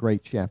the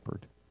great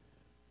shepherd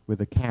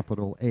with a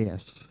capital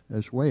S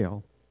as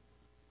well.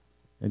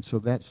 And so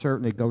that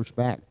certainly goes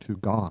back to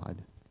God,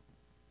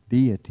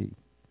 deity,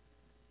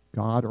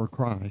 God or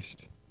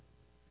Christ.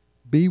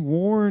 Be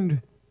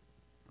warned,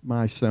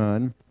 my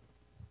son,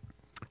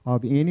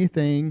 of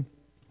anything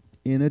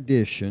in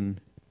addition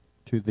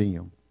to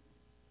them.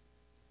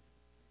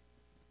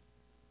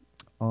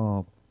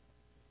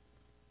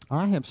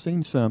 I have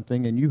seen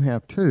something, and you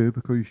have too,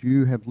 because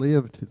you have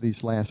lived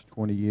these last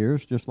 20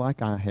 years, just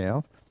like I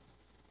have.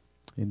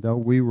 And though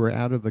we were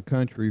out of the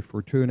country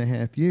for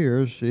 2.5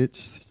 years,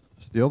 it's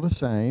still the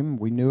same.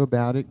 We knew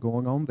about it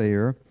going on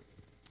there.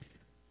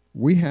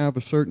 We have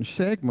a certain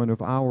segment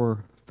of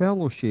our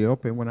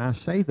fellowship, and when I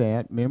say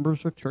that,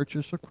 members of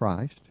churches of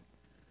Christ,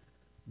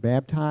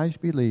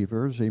 baptized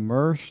believers,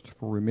 immersed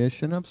for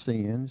remission of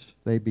sins,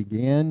 they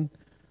begin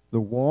the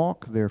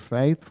walk, they're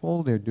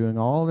faithful, they're doing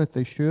all that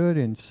they should,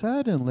 and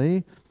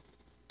suddenly,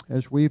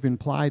 as we've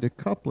implied a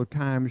couple of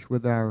times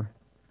with our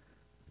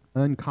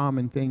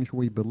uncommon things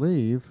we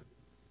believe,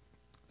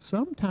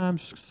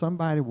 sometimes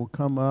somebody will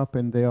come up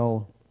and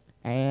they'll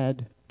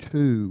add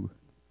to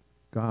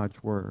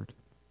God's Word.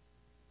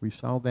 We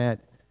saw that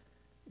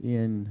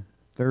in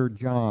 3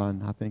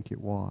 John, I think it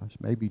was,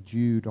 maybe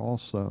Jude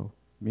also,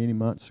 many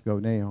months ago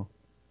now.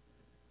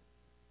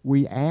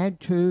 We add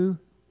to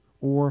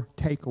or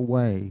take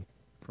away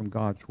from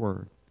God's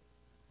Word.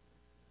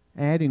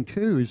 Adding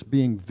to is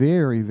being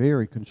very,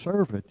 very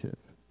conservative.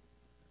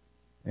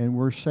 And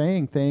we're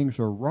saying things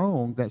are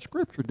wrong that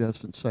Scripture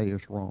doesn't say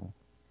is wrong.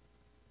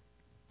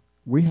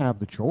 We have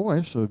the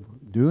choice of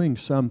doing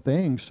some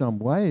things some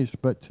ways,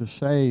 but to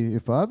say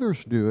if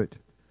others do it,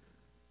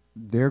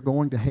 they're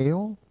going to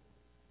hell,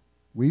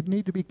 we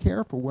need to be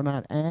careful we're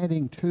not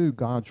adding to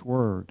God's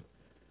Word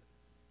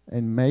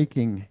and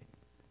making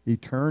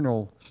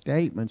eternal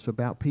statements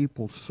about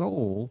people's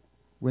soul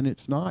when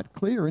it's not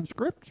clear in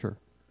Scripture.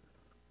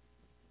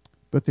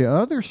 But the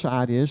other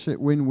side is that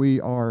when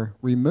we are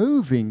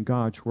removing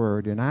God's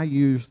Word, and I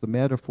use the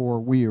metaphor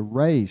we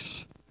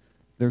erase,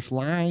 there's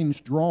lines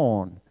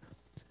drawn.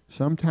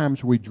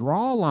 Sometimes we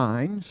draw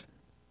lines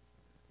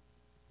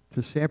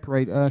to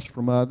separate us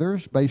from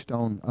others based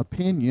on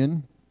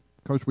opinion,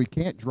 because we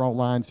can't draw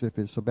lines if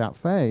it's about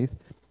faith.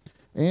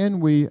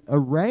 And we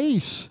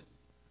erase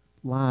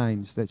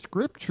lines that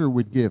Scripture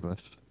would give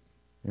us.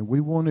 And we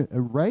want to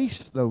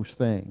erase those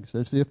things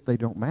as if they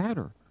don't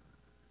matter.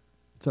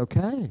 It's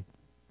okay.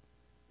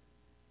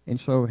 And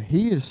so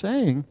he is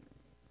saying,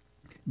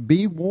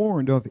 be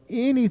warned of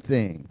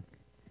anything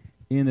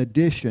in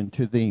addition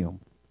to them.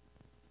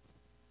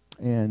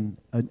 And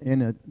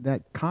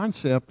that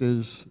concept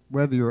is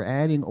whether you're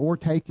adding or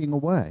taking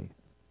away.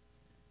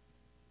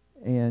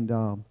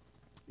 And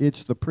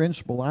it's the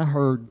principle I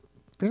heard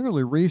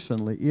fairly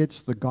recently.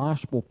 It's the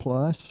gospel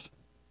plus.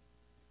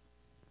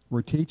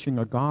 We're teaching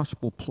a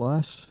gospel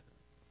plus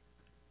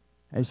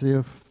as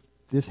if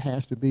this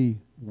has to be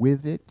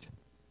with it.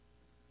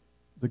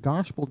 The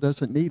gospel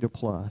doesn't need a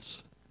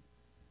plus.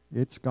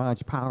 It's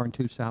God's power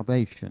unto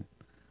salvation.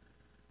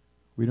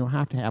 We don't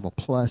have to have a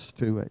plus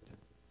to it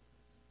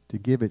to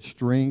give it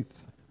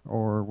strength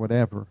or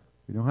whatever.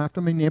 We don't have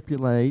to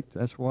manipulate.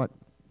 That's what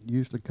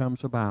usually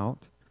comes about.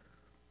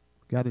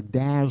 We've got to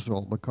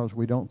dazzle because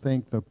we don't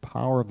think the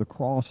power of the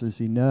cross is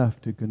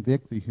enough to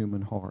convict the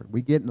human heart.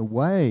 We get in the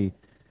way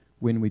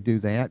when we do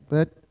that,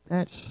 but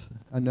that's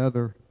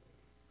another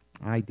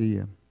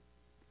idea.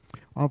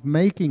 Of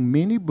making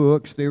many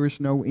books there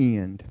is no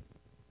end,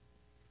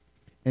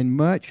 and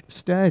much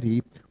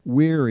study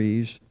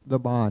wearies the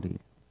body.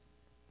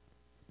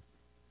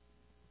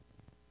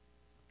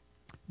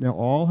 Now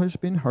all has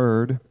been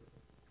heard.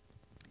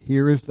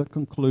 Here is the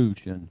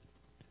conclusion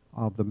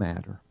of the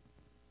matter.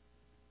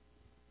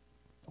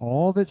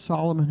 All that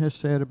Solomon has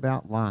said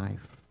about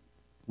life,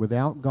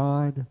 without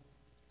God,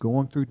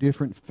 going through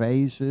different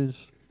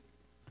phases,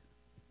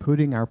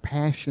 putting our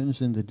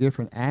passions into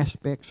different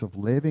aspects of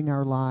living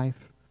our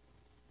life,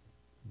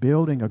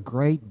 building a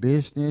great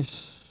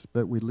business,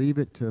 but we leave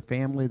it to a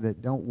family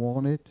that don't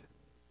want it,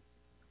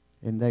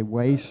 and they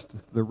waste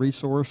the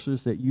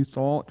resources that you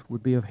thought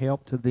would be of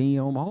help to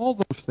them, all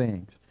those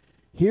things.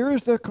 Here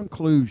is the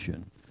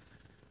conclusion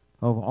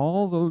of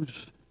all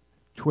those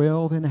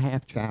 12 and a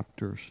half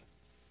chapters.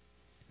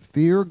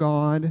 Fear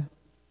God,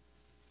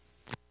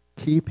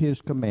 keep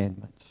His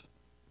commandments.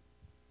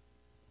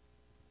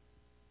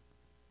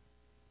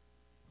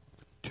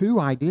 Two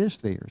ideas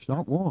there, it's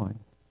not one.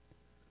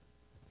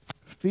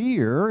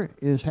 Fear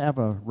is have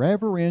a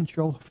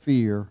reverential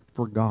fear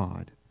for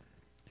God.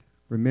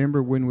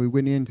 Remember when we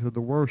went into the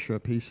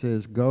worship, he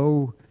says,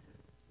 go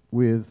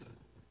with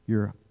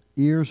your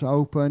ears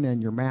open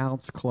and your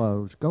mouths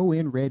closed. Go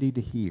in ready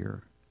to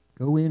hear.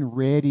 Go in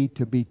ready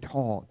to be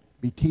taught,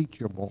 be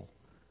teachable.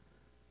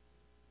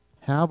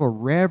 Have a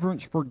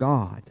reverence for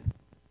God.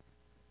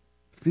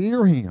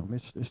 Fear Him.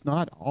 It's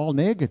not all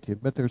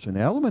negative, but there's an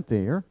element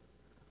there.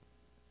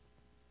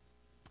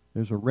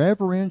 There's a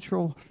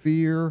reverential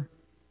fear,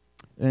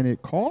 and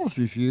it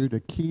causes you to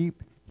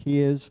keep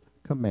His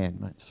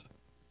commandments.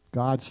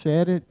 God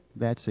said it,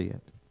 that's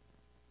it.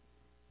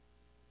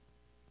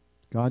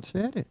 God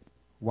said it.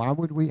 Why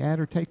would we add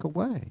or take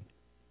away?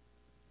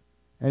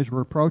 As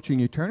we're approaching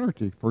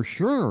eternity, for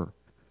sure,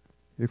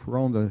 if we're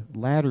on the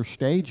latter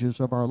stages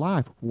of our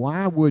life,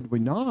 why would we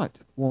not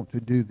want to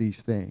do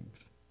these things?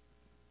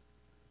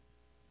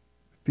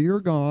 Fear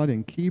God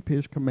and keep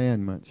His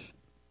commandments,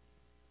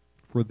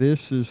 for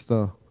this is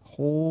the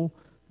whole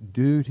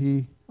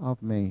duty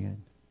of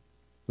man.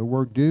 The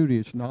word duty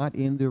is not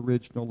in the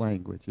original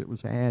language. It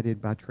was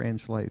added by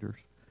translators.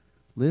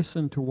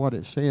 Listen to what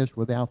it says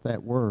without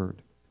that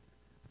word.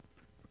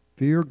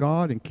 Fear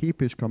God and keep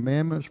His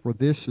commandments, for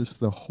this is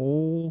the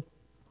whole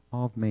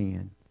of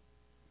man.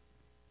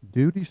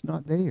 Duty's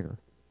not there.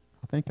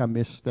 I think I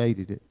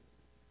misstated it.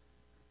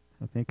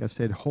 I think I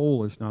said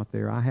whole is not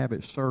there. I have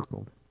it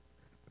circled,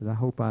 but I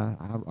hope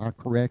I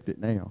correct it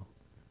now.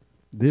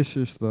 This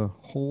is the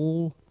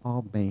whole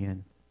of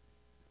man.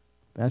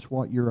 That's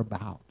what you're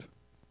about.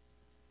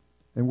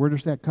 And where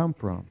does that come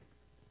from?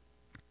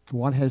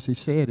 What has he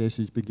said as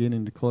he's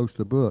beginning to close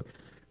the book?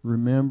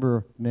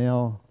 Remember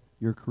now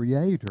your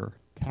Creator,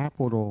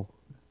 capital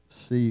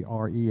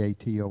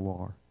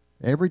C-R-E-A-T-O-R.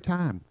 Every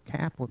time,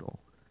 capital.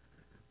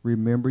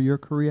 Remember your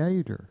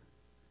Creator.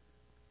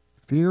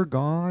 Fear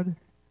God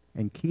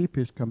and keep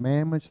His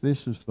commandments.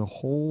 This is the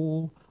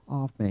whole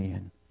of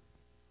man.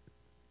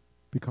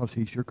 Because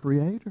He's your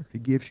Creator. He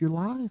gives you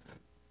life.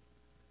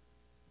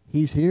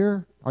 He's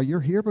here, or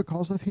you're here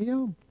because of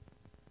Him.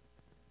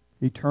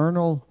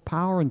 Eternal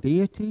power and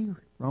deity,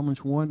 Romans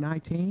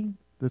 1:19.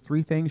 the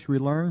three things we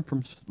learned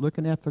from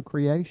looking at the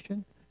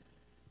creation?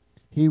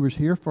 He was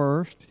here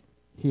first.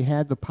 He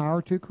had the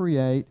power to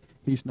create.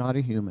 He's not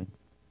a human.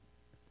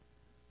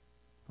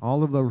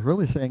 All of those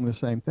really saying the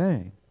same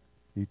thing.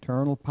 The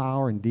eternal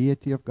power and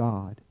deity of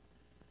God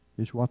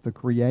is what the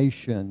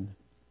creation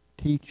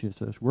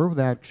teaches us. We're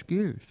without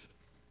excuse.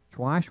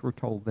 Twice we're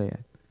told that.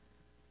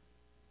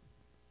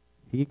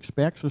 He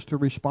expects us to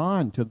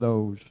respond to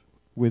those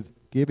with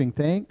giving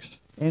thanks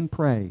and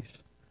praise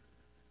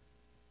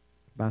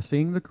by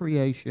seeing the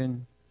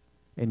creation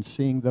and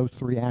seeing those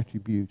three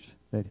attributes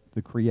that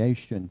the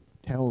creation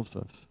tells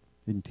us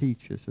and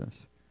teaches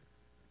us.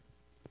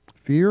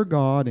 Fear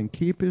God and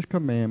keep his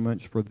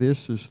commandments, for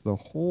this is the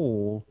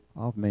whole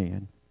of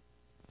man.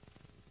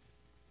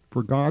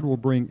 For God will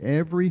bring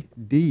every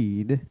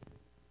deed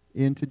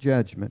into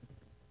judgment,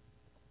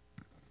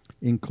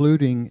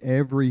 including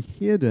every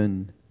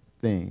hidden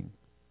thing,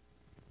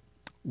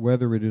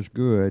 whether it is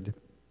good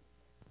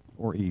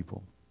or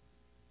evil.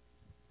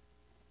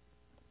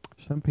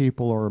 Some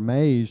people are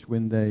amazed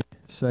when they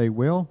say,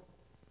 well,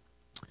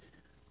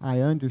 I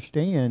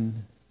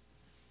understand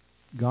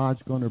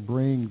God's going to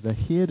bring the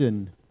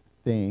hidden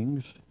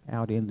things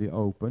out in the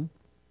open.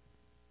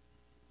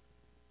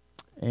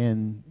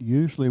 And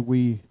usually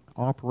we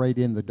operate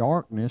in the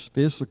darkness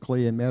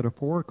physically and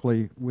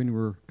metaphorically when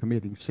we're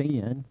committing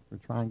sin. We're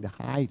trying to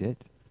hide it,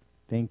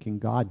 thinking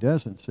God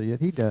doesn't see it.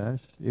 He does.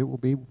 It will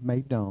be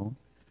made known.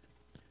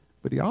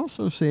 But he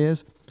also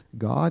says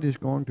God is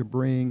going to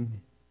bring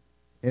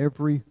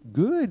every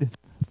good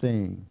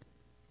thing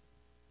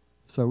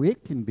so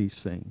it can be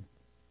seen.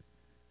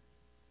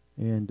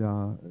 And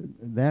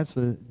that's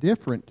a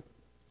different,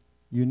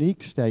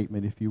 unique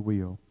statement, if you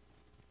will.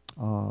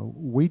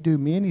 We do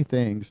many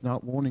things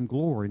not wanting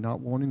glory, not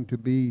wanting to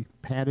be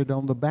patted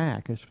on the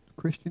back. As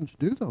Christians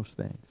do those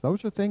things.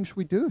 Those are things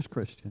we do as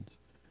Christians.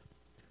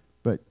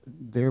 But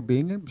they're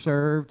being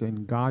observed,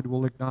 and God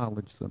will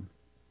acknowledge them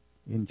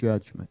in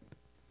judgment.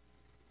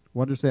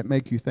 What does that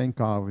make you think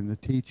of in the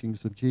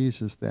teachings of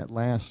Jesus that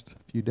last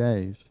few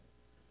days?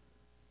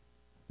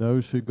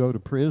 Those who go to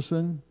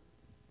prison,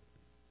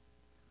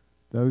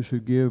 those who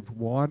give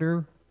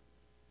water,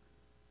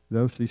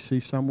 those who see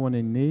someone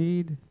in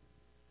need.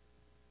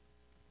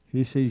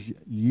 He says,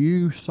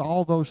 you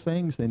saw those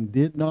things and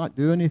did not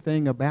do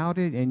anything about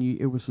it, and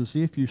it was as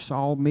if you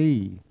saw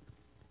me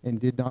and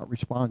did not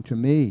respond to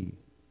me.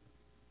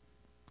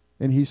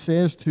 And he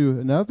says to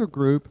another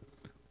group,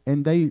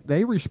 and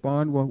they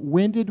respond, well,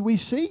 when did we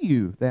see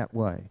you that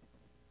way?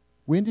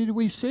 When did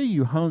we see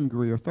you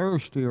hungry or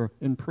thirsty or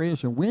in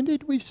prison? When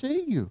did we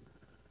see you?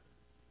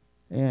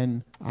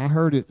 And I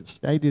heard it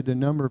stated a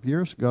number of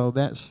years ago,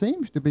 that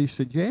seems to be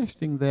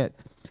suggesting that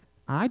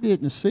I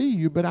didn't see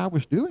you, but I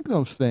was doing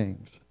those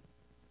things.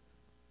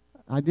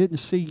 I didn't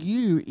see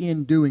you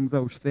in doing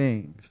those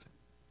things.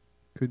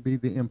 Could be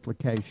the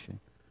implication.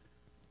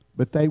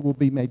 But they will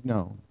be made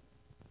known.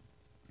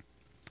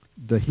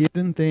 The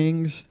hidden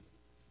things,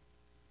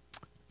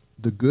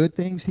 the good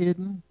things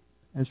hidden,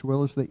 as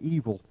well as the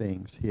evil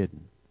things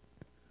hidden,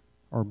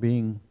 are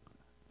being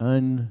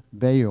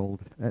unveiled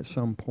at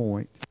some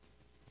point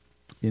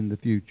in the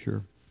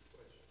future.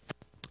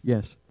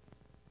 Yes.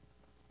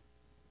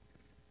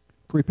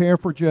 Prepare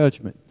for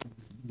judgment.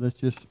 Let's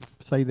just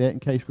say that in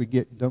case we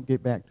don't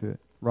get back to it.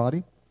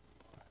 Roddy?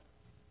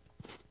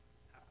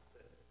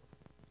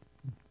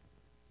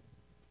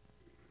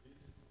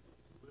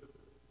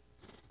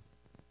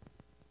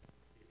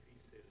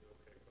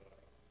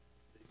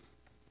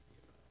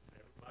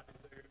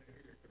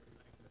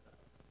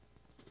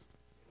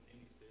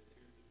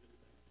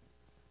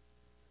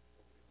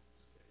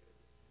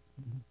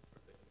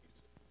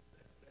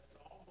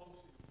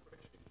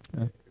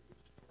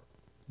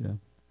 Yeah.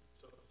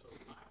 So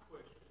my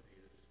question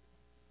is,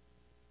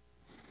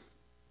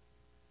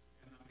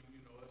 and I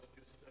mean, let's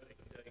just study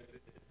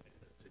David and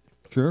the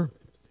situation. Sure.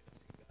 Since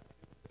he got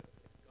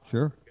himself,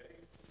 Sure.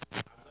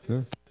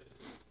 Sure.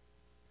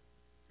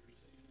 Your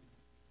sins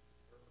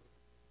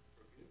are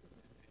forgiven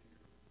and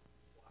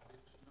you're white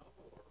as snow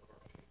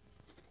or sheep.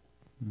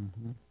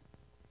 Mm-hmm.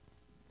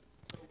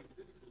 So is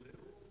this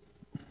literal?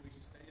 When we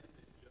stand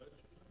in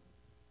judgment,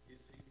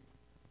 is he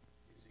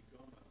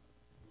going to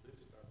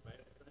list our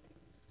bad things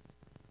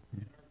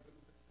and our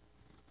good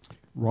things?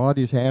 Rod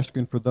is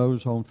asking for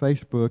those on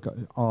Facebook,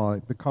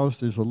 because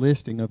there's a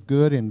listing of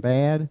good and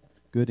bad,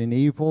 good and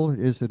evil.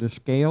 Is it a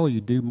scale?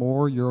 You do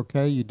more, you're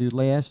okay. You do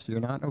less,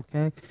 you're not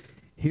okay.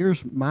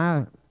 Here's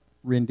my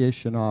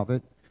rendition of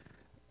it.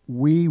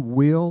 We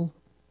will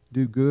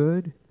do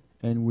good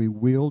and we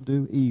will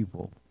do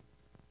evil.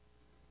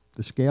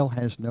 The scale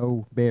has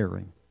no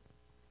bearing.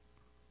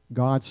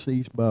 God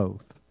sees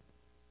both,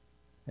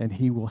 and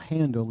he will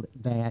handle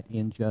that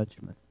in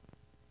judgment.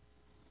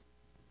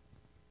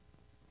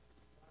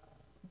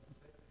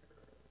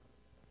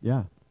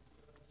 Yeah.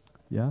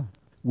 Yeah.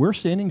 We're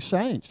sinning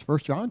saints. 1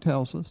 John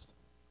tells us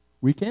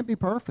we can't be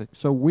perfect.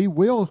 So we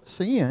will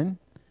sin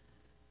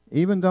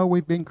even though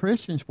we've been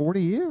Christians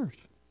 40 years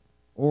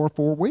or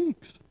 4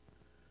 weeks.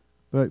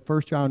 But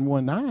 1 John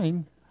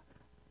 1:9,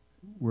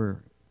 we're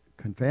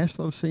confess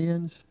those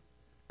sins,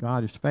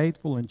 God is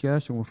faithful and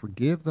just and will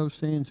forgive those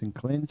sins and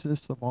cleanse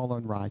us of all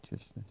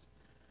unrighteousness.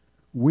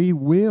 We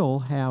will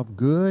have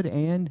good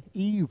and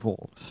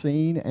evil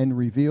seen and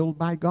revealed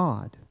by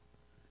God.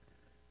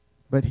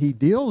 But he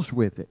deals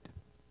with it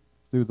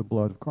through the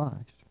blood of Christ.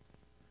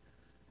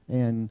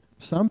 And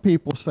some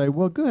people say,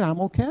 well, good, I'm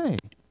okay.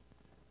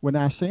 When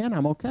I sin,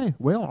 I'm okay.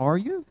 Well, are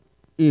you?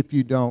 If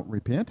you don't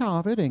repent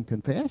of it and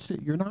confess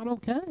it, you're not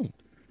okay.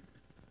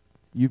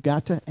 You've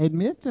got to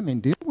admit them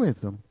and deal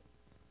with them.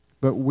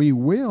 But we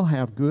will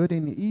have good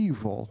and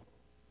evil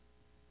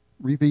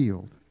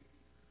revealed.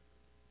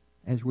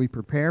 As we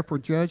prepare for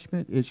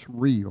judgment, it's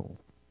real.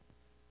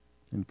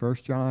 And 1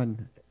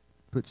 John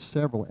puts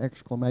several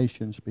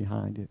exclamations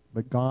behind it.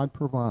 But God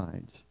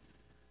provides.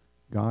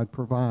 God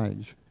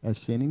provides, as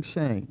sinning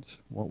saints,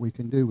 what we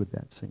can do with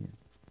that sin.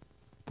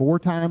 4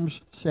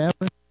 times 7,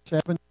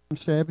 7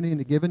 times 70 in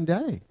a given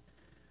day.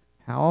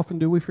 How often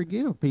do we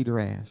forgive, Peter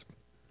asked.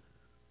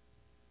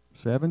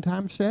 7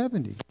 times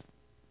 70.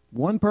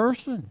 One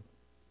person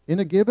in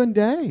a given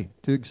day,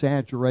 to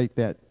exaggerate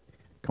that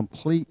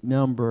complete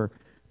number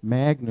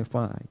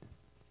magnified.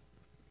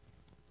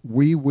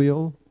 We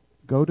will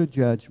go to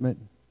judgment,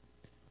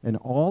 and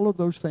all of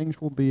those things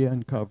will be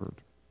uncovered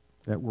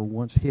that were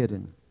once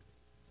hidden.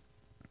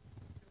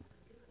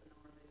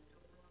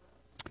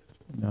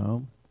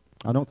 No,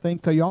 I don't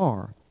think they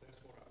are.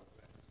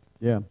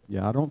 Yeah,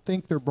 I don't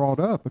think they're brought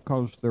up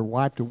because they're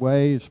wiped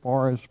away as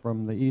far as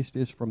from the east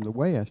is from the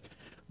west.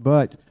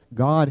 But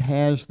God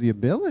has the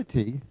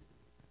ability,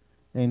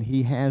 and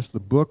he has the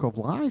book of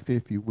life,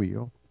 if you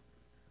will.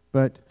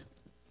 But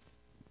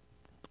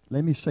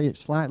let me say it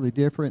slightly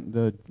different.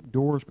 The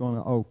door's going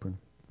to open.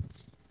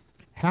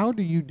 How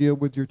do you deal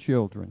with your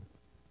children?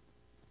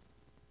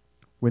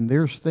 When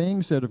there's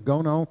things that have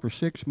gone on for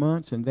 6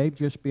 months and they've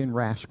just been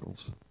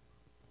rascals.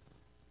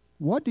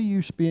 What do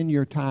you spend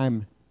your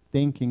time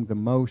thinking the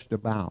most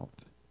about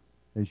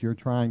as you're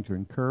trying to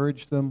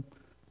encourage them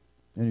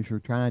and as you're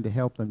trying to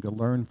help them to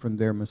learn from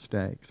their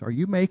mistakes? Are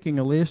you making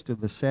a list of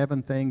the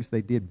 7 things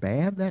they did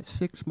bad that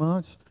 6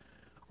 months?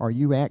 Are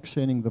you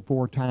accenting the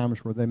 4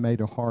 times where they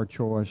made a hard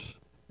choice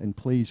and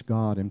pleased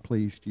God and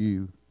pleased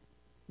you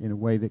in a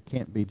way that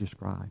can't be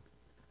described?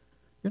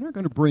 You're not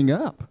going to bring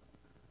up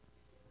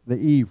the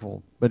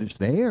evil, but it's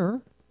there.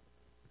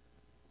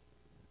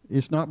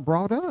 It's not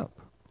brought up.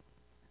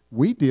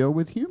 We deal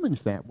with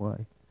humans that way.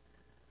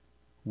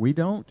 We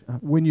don't,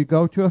 when you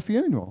go to a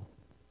funeral,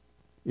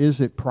 is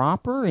it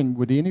proper and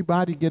would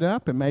anybody get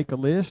up and make a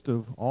list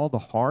of all the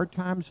hard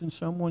times in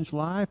someone's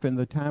life and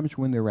the times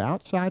when they're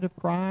outside of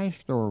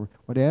Christ or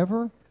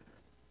whatever?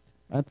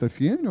 At the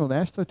funeral,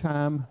 that's the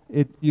time,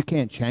 you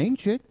can't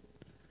change it.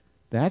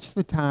 That's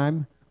the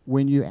time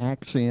when you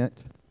accent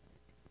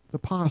the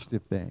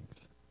positive things.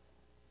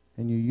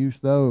 And you use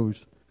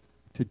those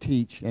to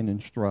teach and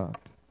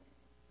instruct.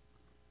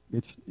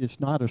 It's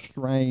not a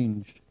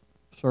strange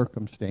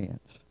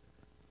circumstance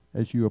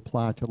as you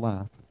apply to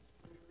life.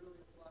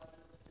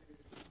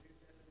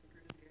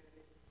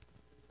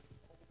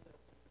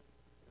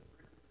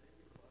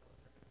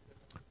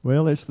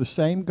 Well, it's the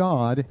same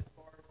God.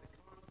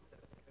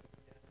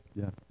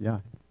 Yeah.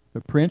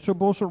 The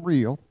principles are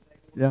real.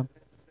 Yeah.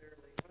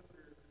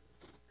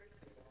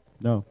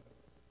 No.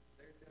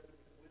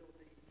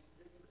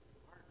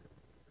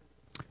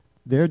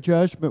 Their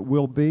judgment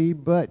will be,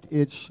 but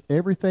it's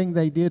everything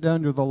they did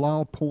under the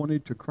law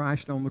pointed to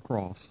Christ on the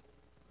cross.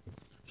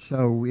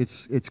 So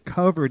it's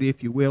covered,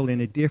 if you will,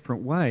 in a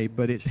different way,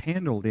 but it's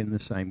handled in the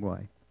same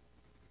way.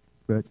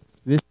 But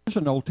this is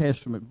an Old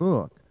Testament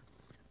book.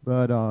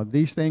 But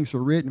these things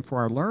are written for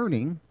our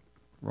learning,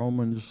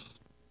 Romans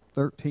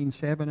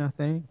 13:7, I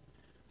think,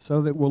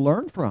 so that we'll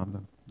learn from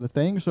them. The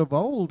things of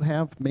old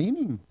have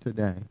meaning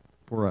today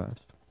for us.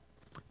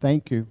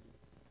 Thank you.